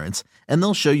car insurance, and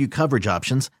they'll show you coverage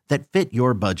options that fit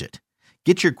your budget.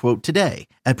 Get your quote today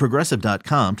at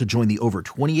Progressive.com to join the over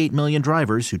 28 million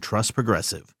drivers who trust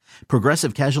Progressive.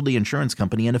 Progressive Casualty Insurance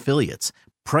Company and Affiliates.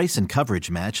 Price and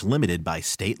coverage match limited by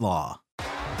state law.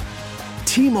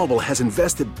 T-Mobile has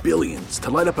invested billions to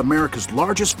light up America's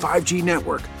largest 5G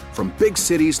network, from big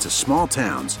cities to small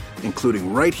towns,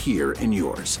 including right here in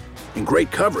yours. And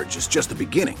great coverage is just the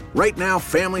beginning. Right now,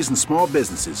 families and small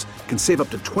businesses can save up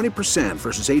to 20%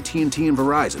 versus AT&T and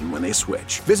Verizon when they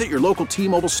switch. Visit your local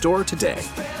T-Mobile store today.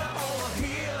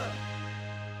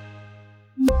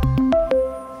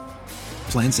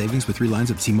 Plan savings with 3 lines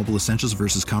of T-Mobile Essentials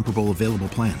versus comparable available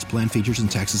plans. Plan features and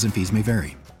taxes and fees may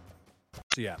vary.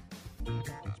 Yeah.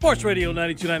 Sports Radio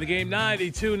 92.9 The Game,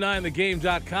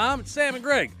 92.9thegame.com. It's Sam and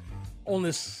Greg on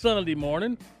this Sunday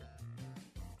morning.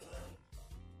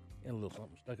 And a little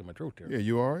something back in my throat there. Yeah,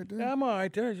 you all right there? Yeah, I'm all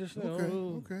right there. Just you know, Okay, a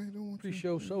little okay. Don't want you.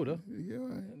 pre-show soda. Yeah, all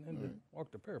right. And walk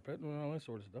the parapet and all that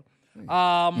sort of stuff.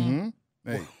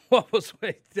 Hey, What was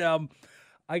wait?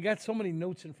 I got so many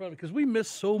notes in front of me because we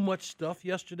missed so much stuff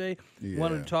yesterday.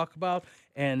 Wanted Yeah. to talk about,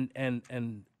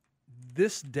 and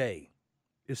this day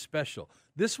is special.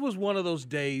 This was one of those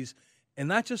days, and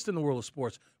not just in the world of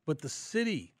sports, but the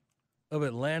city of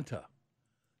Atlanta.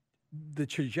 The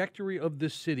trajectory of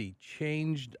this city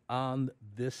changed on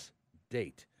this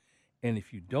date. And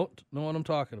if you don't know what I'm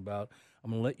talking about,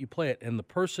 I'm going to let you play it. And the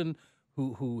person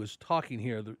who is talking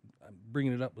here, I'm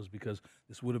bringing it up was because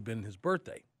this would have been his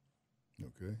birthday.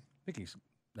 okay. I think he's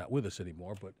not with us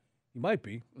anymore, but he might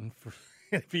be. And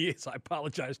if he is, I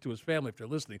apologize to his family if they're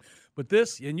listening. But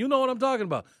this, and you know what I'm talking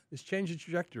about, this changed the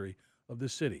trajectory of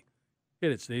this city.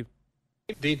 Hit it, Steve.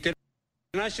 The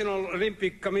International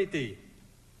Olympic Committee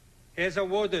has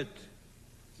awarded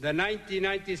the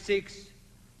 1996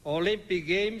 Olympic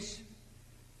Games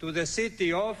to the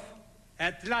city of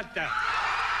Atlanta.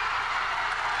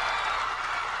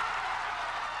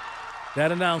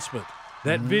 That announcement,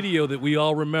 that video that we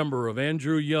all remember of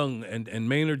Andrew Young and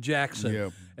Maynard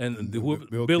Jackson and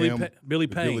Billy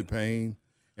Payne.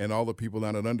 And all the people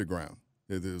down at Underground.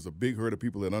 There's a big herd of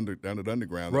people down at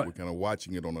Underground that were kind of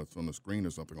watching it on a screen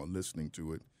or something or listening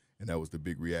to it, and that was the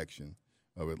big reaction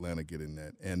of Atlanta getting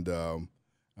that. And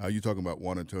you talking about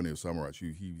Juan Antonio Samaranch?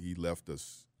 He left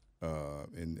us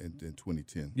in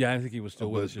 2010. Yeah, I think he was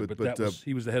still with us here, but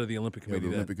he was the head of the Olympic Committee.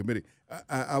 The Olympic Committee.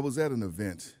 I was at an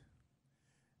event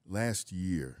last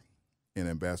year, and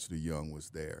Ambassador Young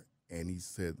was there, and he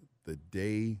said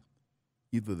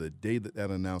either the day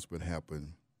that announcement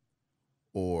happened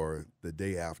or the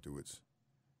day afterwards,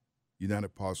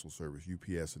 United Parcel Service,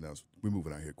 UPS, announced we're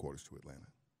moving our headquarters to Atlanta.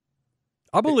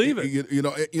 I believe it. You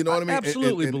know what I mean?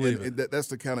 Absolutely believe it. That's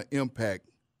the kind of impact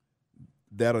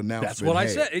that announcement That's what had. I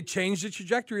said. It changed the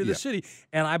trajectory of the city,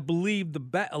 and I believe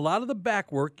a lot of the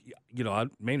back work.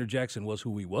 Maynard Jackson was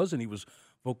who he was, and he was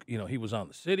on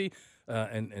the city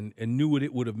and knew what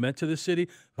it would have meant to the city.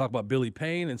 Talk about Billy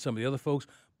Payne and some of the other folks.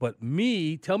 But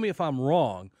tell me if I'm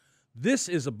wrong. This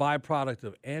is a byproduct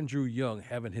of Andrew Young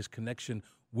having his connection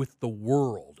with the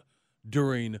world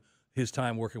during his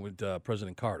time working with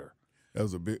President Carter. That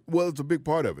was it's a big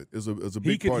part of it. It's a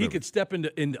big part of it. He could step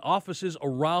into offices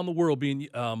around the world, being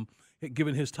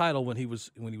given his title when he was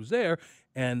there,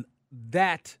 and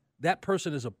that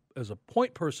person is a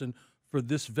point person for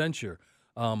this venture.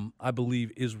 I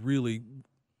believe is really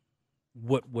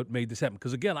what made this happen.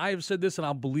 Because again, I have said this, and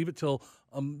I'll believe it till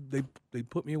they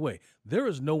put me away. There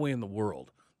is no way in the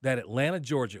world that Atlanta,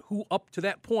 Georgia, who up to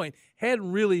that point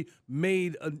hadn't really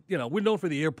made we're known for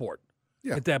the airport.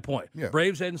 Yeah. At that point,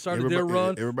 Braves hadn't started their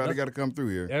run. Everybody got to come through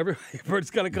here. Everybody's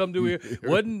got to come through here.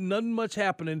 Wasn't nothing much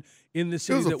happening in the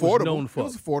city that was known for. It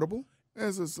was affordable.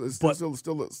 It's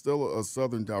still a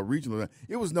southern town, regional.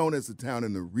 It was known as a town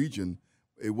in the region.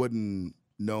 It wasn't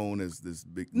known as this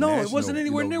big. No, it wasn't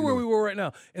anywhere near where we were right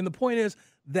now. And the point is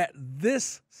that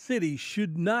this city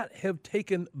should not have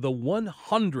taken the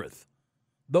 100th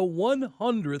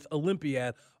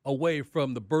Olympiad away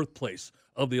from the birthplace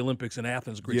of the Olympics in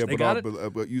Athens, Greece.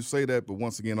 But you say that, but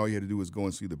once again, all you had to do was go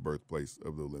and see the birthplace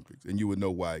of the Olympics, and you would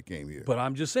know why it came here. But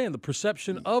I'm just saying the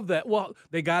perception of that. Well,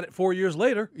 they got it 4 years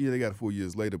later. Yeah, they got it 4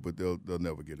 years later, but they'll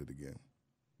never get it again.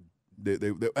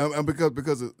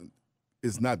 Because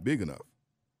it's not big enough.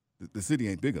 The city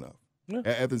ain't big enough. Yeah.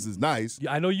 Athens is nice.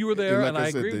 Yeah, I know you were there, and I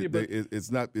agree with you. But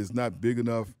it's not big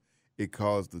enough. It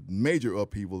caused the major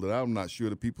upheaval that I'm not sure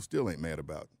the people still ain't mad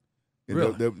about. And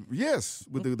really? Yes,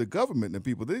 with the government and the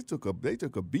people, they took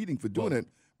a beating for doing it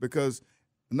because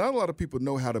not a lot of people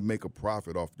know how to make a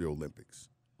profit off the Olympics.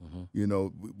 Mm-hmm.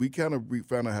 We kind of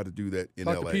found out how to do that in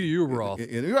Talk L.A. to Peter Uberall.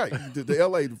 Right, the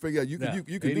L.A. to figure out you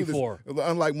can do this,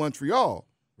 unlike Montreal.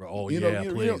 Oh,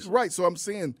 please. Right. So I'm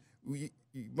saying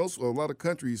a lot of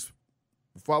countries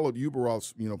followed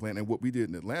Uberall's plan, and what we did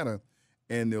in Atlanta,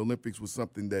 and the Olympics was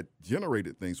something that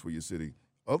generated things for your city.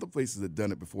 Other places had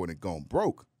done it before and it gone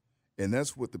broke. And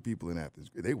that's what the people in Athens,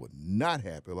 they were not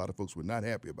happy. A lot of folks were not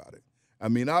happy about it. I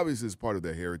mean, obviously it's part of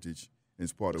their heritage and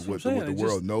it's part of what the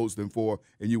world knows them for.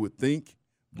 And you would think,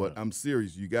 but I'm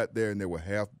serious, you got there and there were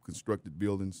half-constructed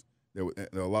buildings. There were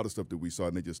a lot of stuff that we saw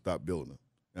and they just stopped building them.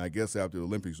 And I guess after the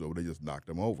Olympics was over, they just knocked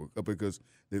them over because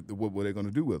what were they going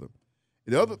to do with them?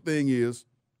 And the other thing is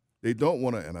they don't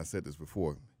want to, and I said this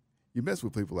before, you mess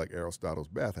with people like Aristotle's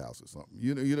bathhouse or something.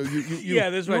 Yeah,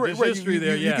 that's right. There's history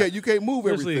there. You can't move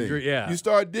everything. Yeah. You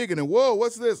start digging and whoa,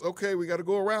 what's this? Okay, we got to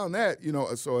go around that.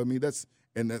 So I mean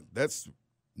that's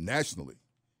nationally,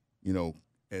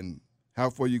 and how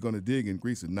far you going to dig in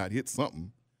Greece and not hit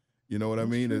something, You know what I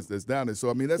mean? It's down there. So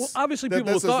I mean, that's obviously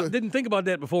people didn't think about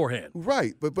that beforehand,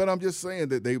 right? But I'm just saying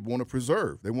that they want to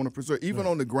preserve. They want to preserve. Even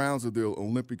on the grounds of the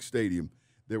Olympic Stadium,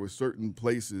 there were certain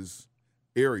places,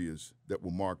 areas that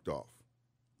were marked off.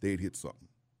 They'd hit something,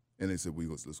 and they said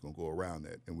let's gonna go around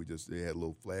that, and they had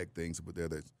little flag things up there.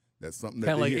 That's something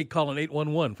kind of like calling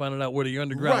 811, finding out where the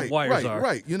underground wires are.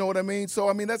 Right. You know what I mean? So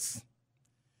I mean that's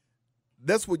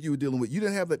what you were dealing with. You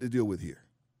didn't have that to deal with here.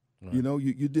 Right. You know,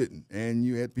 you didn't. And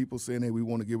you had people saying, hey, we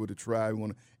want to give it a try.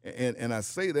 And I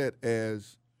say that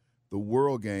as the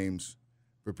World Games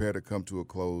prepare to come to a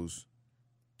close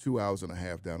 2 hours and a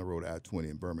half down the road,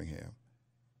 I-20 in Birmingham.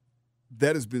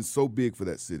 That has been so big for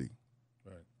that city.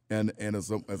 Right. And as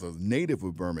a native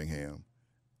of Birmingham,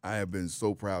 I have been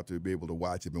so proud to be able to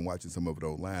watch it. I've been watching some of it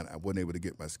online. I wasn't able to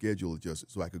get my schedule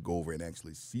adjusted so I could go over and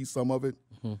actually see some of it.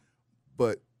 Mm-hmm.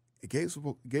 But it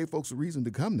gave folks a reason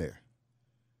to come there.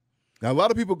 Now, a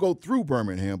lot of people go through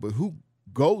Birmingham, but who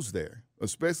goes there,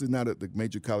 especially now that the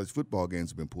major college football games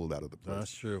have been pulled out of the place?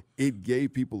 That's true. It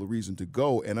gave people a reason to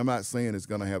go, and I'm not saying it's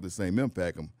going to have the same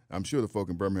impact. I'm sure the folk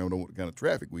in Birmingham don't know what kind of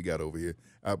traffic we got over here.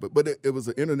 But it was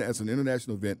an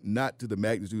international event, not to the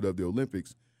magnitude of the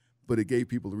Olympics, but it gave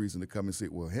people a reason to come and say,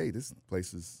 well, hey, this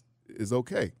place is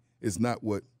okay. It's not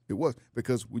what it was.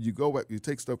 Because when you go back, you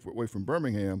take stuff away from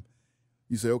Birmingham,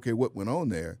 you say, okay, what went on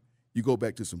there? You go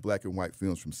back to some black and white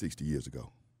films from 60 years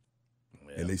ago,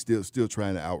 and they still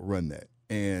trying to outrun that.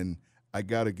 And I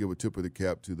got to give a tip of the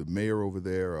cap to the mayor over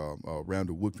there,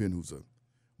 Randall Woodpin, who's a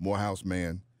Morehouse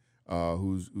man,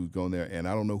 who's going there. And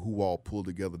I don't know who all pulled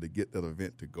together to get that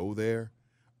event to go there.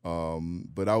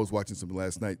 But I was watching something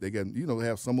last night. They got, they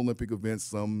have some Olympic events,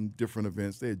 some different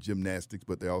events. They had gymnastics,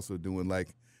 but they're also doing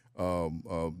like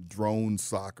drone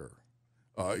soccer.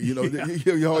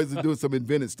 You're always doing some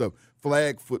invented stuff.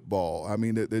 Flag football. I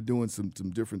mean, they're doing some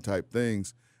different type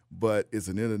things, but it's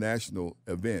an international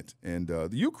event. And the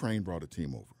Ukraine brought a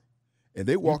team over, and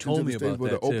they walked into the stage for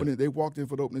the opening. They walked in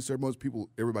for the opening ceremonies.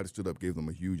 Everybody stood up, gave them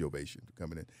a huge ovation for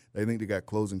coming in. I think they got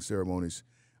closing ceremonies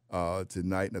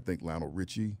tonight, and I think Lionel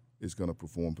Richie is going to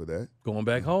perform for that. Going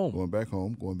back home, going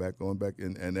back,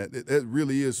 and that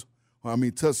really is. I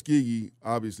mean, Tuskegee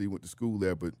obviously went to school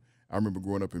there, but I remember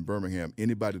growing up in Birmingham,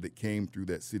 anybody that came through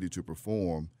that city to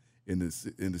perform in the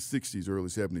 60s, early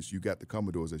 70s, you got the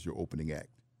Commodores as your opening act.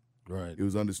 Right. It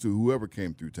was understood whoever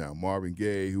came through town, Marvin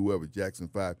Gaye, whoever, Jackson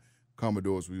 5,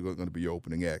 Commodores were going to be your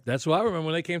opening act. That's what I remember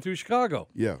when they came through Chicago.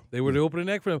 Yeah. They were the opening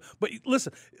act for them. But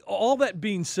listen, all that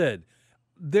being said,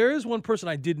 there is one person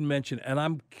I didn't mention, and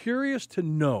I'm curious to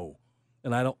know,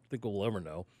 and I don't think we'll ever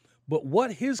know, but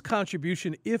what his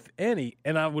contribution, if any,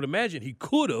 and I would imagine he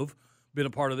could have been a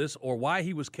part of this or why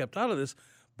he was kept out of this,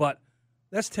 but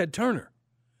that's Ted Turner.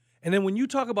 And then when you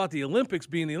talk about the Olympics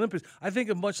being the Olympics, I think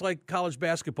of much like college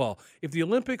basketball. If the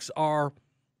Olympics are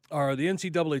the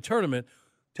NCAA tournament,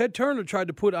 Ted Turner tried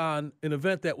to put on an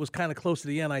event that was kind of close to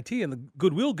the NIT and the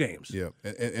Goodwill Games. Yeah,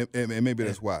 and maybe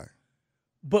that's why.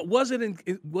 But was it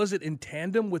in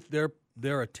tandem with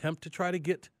their attempt to try to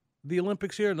get the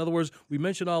Olympics here? In other words, we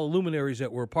mentioned all the luminaries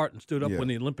that were a part and stood up when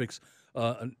the Olympics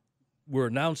were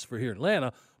announced for here in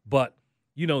Atlanta, but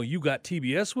you got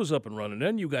TBS was up and running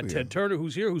then. You got Ted Turner,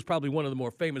 who's here, who's probably one of the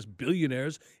more famous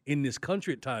billionaires in this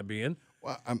country at time being.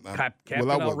 Well, Captain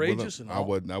Outrageous and all.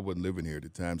 I wasn't living here at the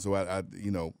time, so I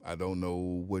don't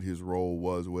know what his role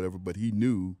was or whatever, but he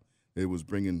knew it was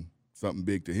bringing something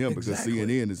big to him because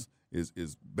CNN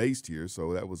is based here,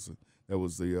 so that was the.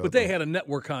 But they had a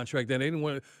network contract then. They didn't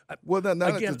want to. Well,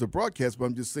 not just the broadcast, but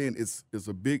I'm just saying it's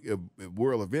a big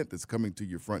world event that's coming to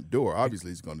your front door.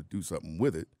 Obviously, he's going to do something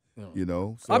with it.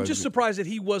 So I'm just surprised that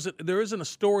he wasn't. There isn't a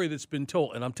story that's been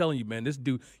told, and I'm telling you, man, this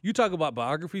dude. You talk about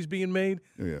biographies being made.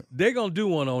 Yeah. They're gonna do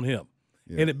one on him,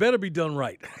 and it better be done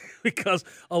right, because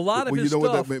a lot of his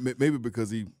stuff. Maybe because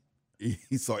he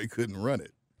saw he couldn't run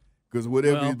it, because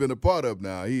whatever he's been a part of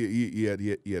now, he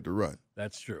had to run.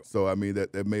 That's true. So I mean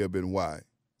that may have been why.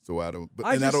 So I don't. But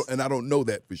I don't know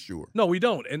that for sure. No, we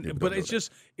don't. But it's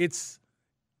just it's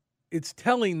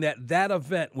telling that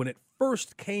event when it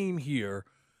first came here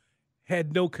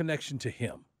had no connection to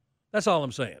him. That's all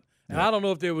I'm saying. And I don't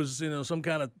know if there was some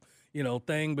kind of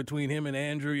thing between him and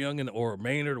Andrew Young or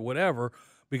Maynard or whatever,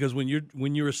 because when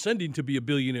you're ascending to be a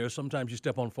billionaire, sometimes you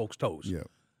step on folks' toes. Yeah.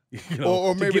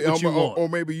 Or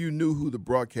maybe you knew who the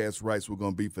broadcast rights were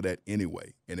going to be for that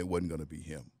anyway, and it wasn't going to be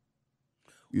him.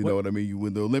 You know what I mean?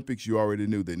 When the Olympics, you already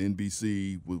knew that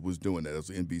NBC was doing that. It was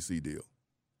an NBC deal,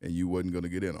 and you wasn't going to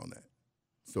get in on that.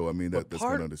 So, I mean, that's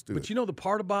kind of understood. But the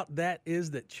part about that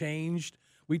is that changed.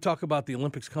 We talk about the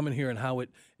Olympics coming here and how it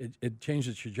changed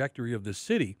the trajectory of the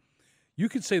city. You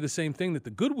could say the same thing that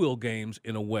the Goodwill Games,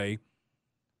 in a way,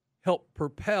 helped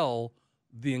propel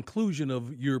the inclusion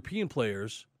of European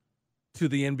players to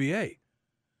the NBA.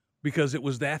 Because it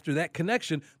was after that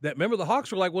connection that, remember, the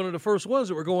Hawks were like one of the first ones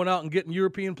that were going out and getting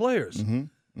European players. Mm-hmm.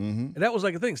 Mm-hmm. And that was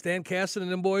like a thing. Stan Kasten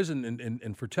and them boys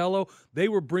and Fratello, they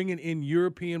were bringing in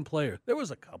European players. There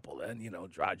was a couple then,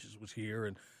 Dragic was here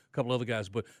and a couple other guys.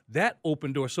 But that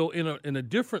opened doors. So in a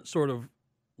different sort of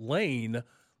lane,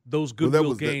 those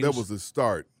goodwill games. That was the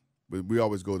start. But we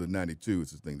always go to 92.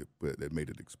 It's the thing that made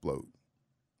it explode.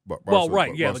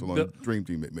 Barcelona Dream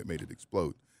Team made it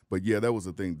explode. But, yeah, that was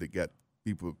the thing that got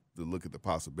people to look at the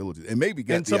possibilities. And maybe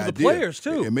got some of the players,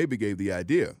 too. And maybe gave the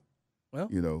idea. Well,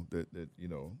 that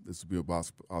this would be a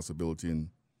possibility, and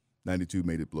 92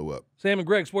 made it blow up. Sam and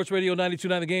Greg, Sports Radio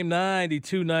 92.9 The Game,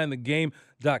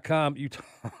 92.9thegame.com. You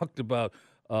talked about,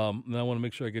 and I want to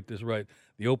make sure I get this right,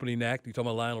 the opening act. You talking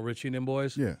about Lionel Richie and them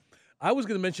boys? Yeah. I was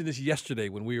going to mention this yesterday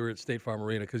when we were at State Farm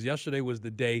Arena, because yesterday was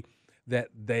the day that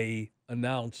they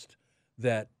announced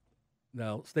that,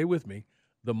 now stay with me,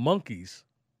 the Monkees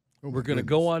were going to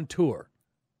go on tour.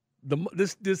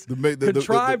 This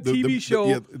contrived TV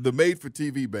show, the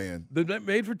made-for-TV band, the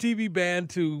made-for-TV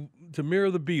band to mirror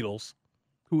the Beatles,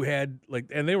 who had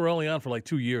and they were only on for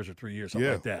 2 years or 3 years,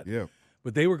 something like that. Yeah,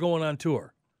 but they were going on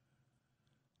tour.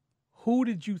 Who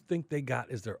did you think they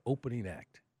got as their opening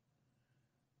act?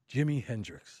 Jimi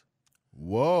Hendrix.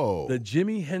 Whoa! The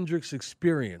Jimi Hendrix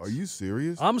Experience. Are you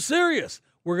serious? I'm serious.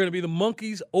 We're going to be the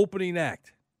Monkees' opening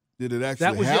act. Did it actually?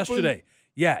 That was happen? yesterday.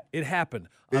 Yeah, it happened.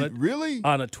 Really?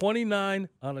 On a scheduled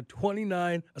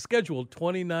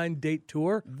 29-date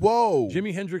tour. Whoa.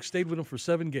 Jimi Hendrix stayed with him for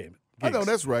 7 games. I know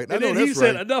that's right. And then he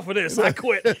said, enough of this, I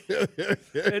quit.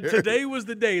 And today was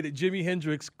the day that Jimi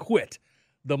Hendrix quit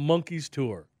the Monkees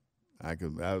tour.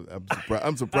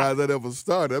 I'm surprised that ever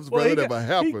started. I'm surprised that ever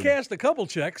happened. He cashed a couple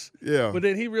checks. Yeah. But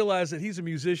then he realized that he's a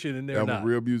musician and they're not. I'm a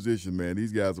real musician, man.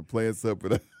 These guys are playing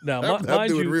something. Now, I'm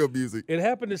doing real music. It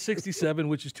happened in '67,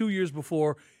 which is 2 years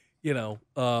before,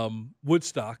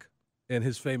 Woodstock and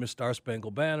his famous Star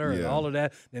Spangled Banner and all of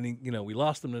that. Then we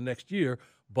lost him the next year,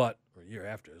 or a year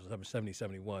after, it was 70,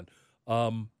 71.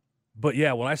 But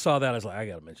yeah, when I saw that, I was like, I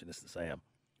got to mention this to Sam.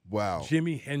 Wow.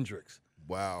 Jimi Hendrix.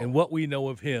 Wow. And what we know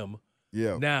of him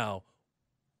Yeah. now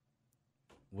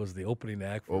was the opening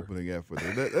act for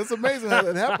That's amazing how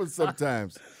that happens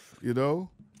sometimes,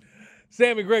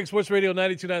 Sam and Greg, Sports Radio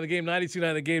 92.9 The Game,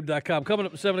 92.9thegame.com. Coming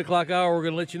up at 7 o'clock hour, we're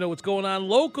going to let you know what's going on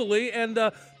locally and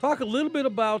talk a little bit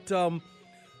about the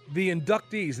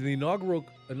inductees in the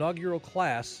inaugural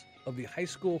class of the High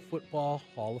School Football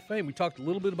Hall of Fame. We talked a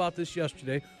little bit about this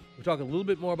yesterday. We're talking a little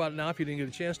bit more about it now if you didn't get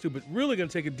a chance to, but really going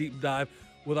to take a deep dive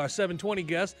with our 720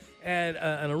 guest and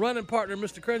a running partner,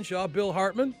 Mr. Crenshaw, Bill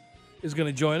Hartman, is going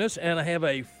to join us. And I have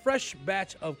a fresh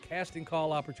batch of casting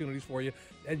call opportunities for you.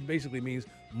 That basically means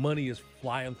money is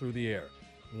flying through the air.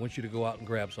 I want you to go out and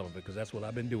grab some of it because that's what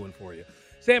I've been doing for you.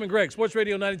 Sam and Greg, Sports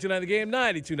Radio 92.9 The Game,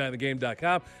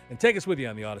 92.9thegame.com, and take us with you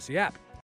on the Odyssey app.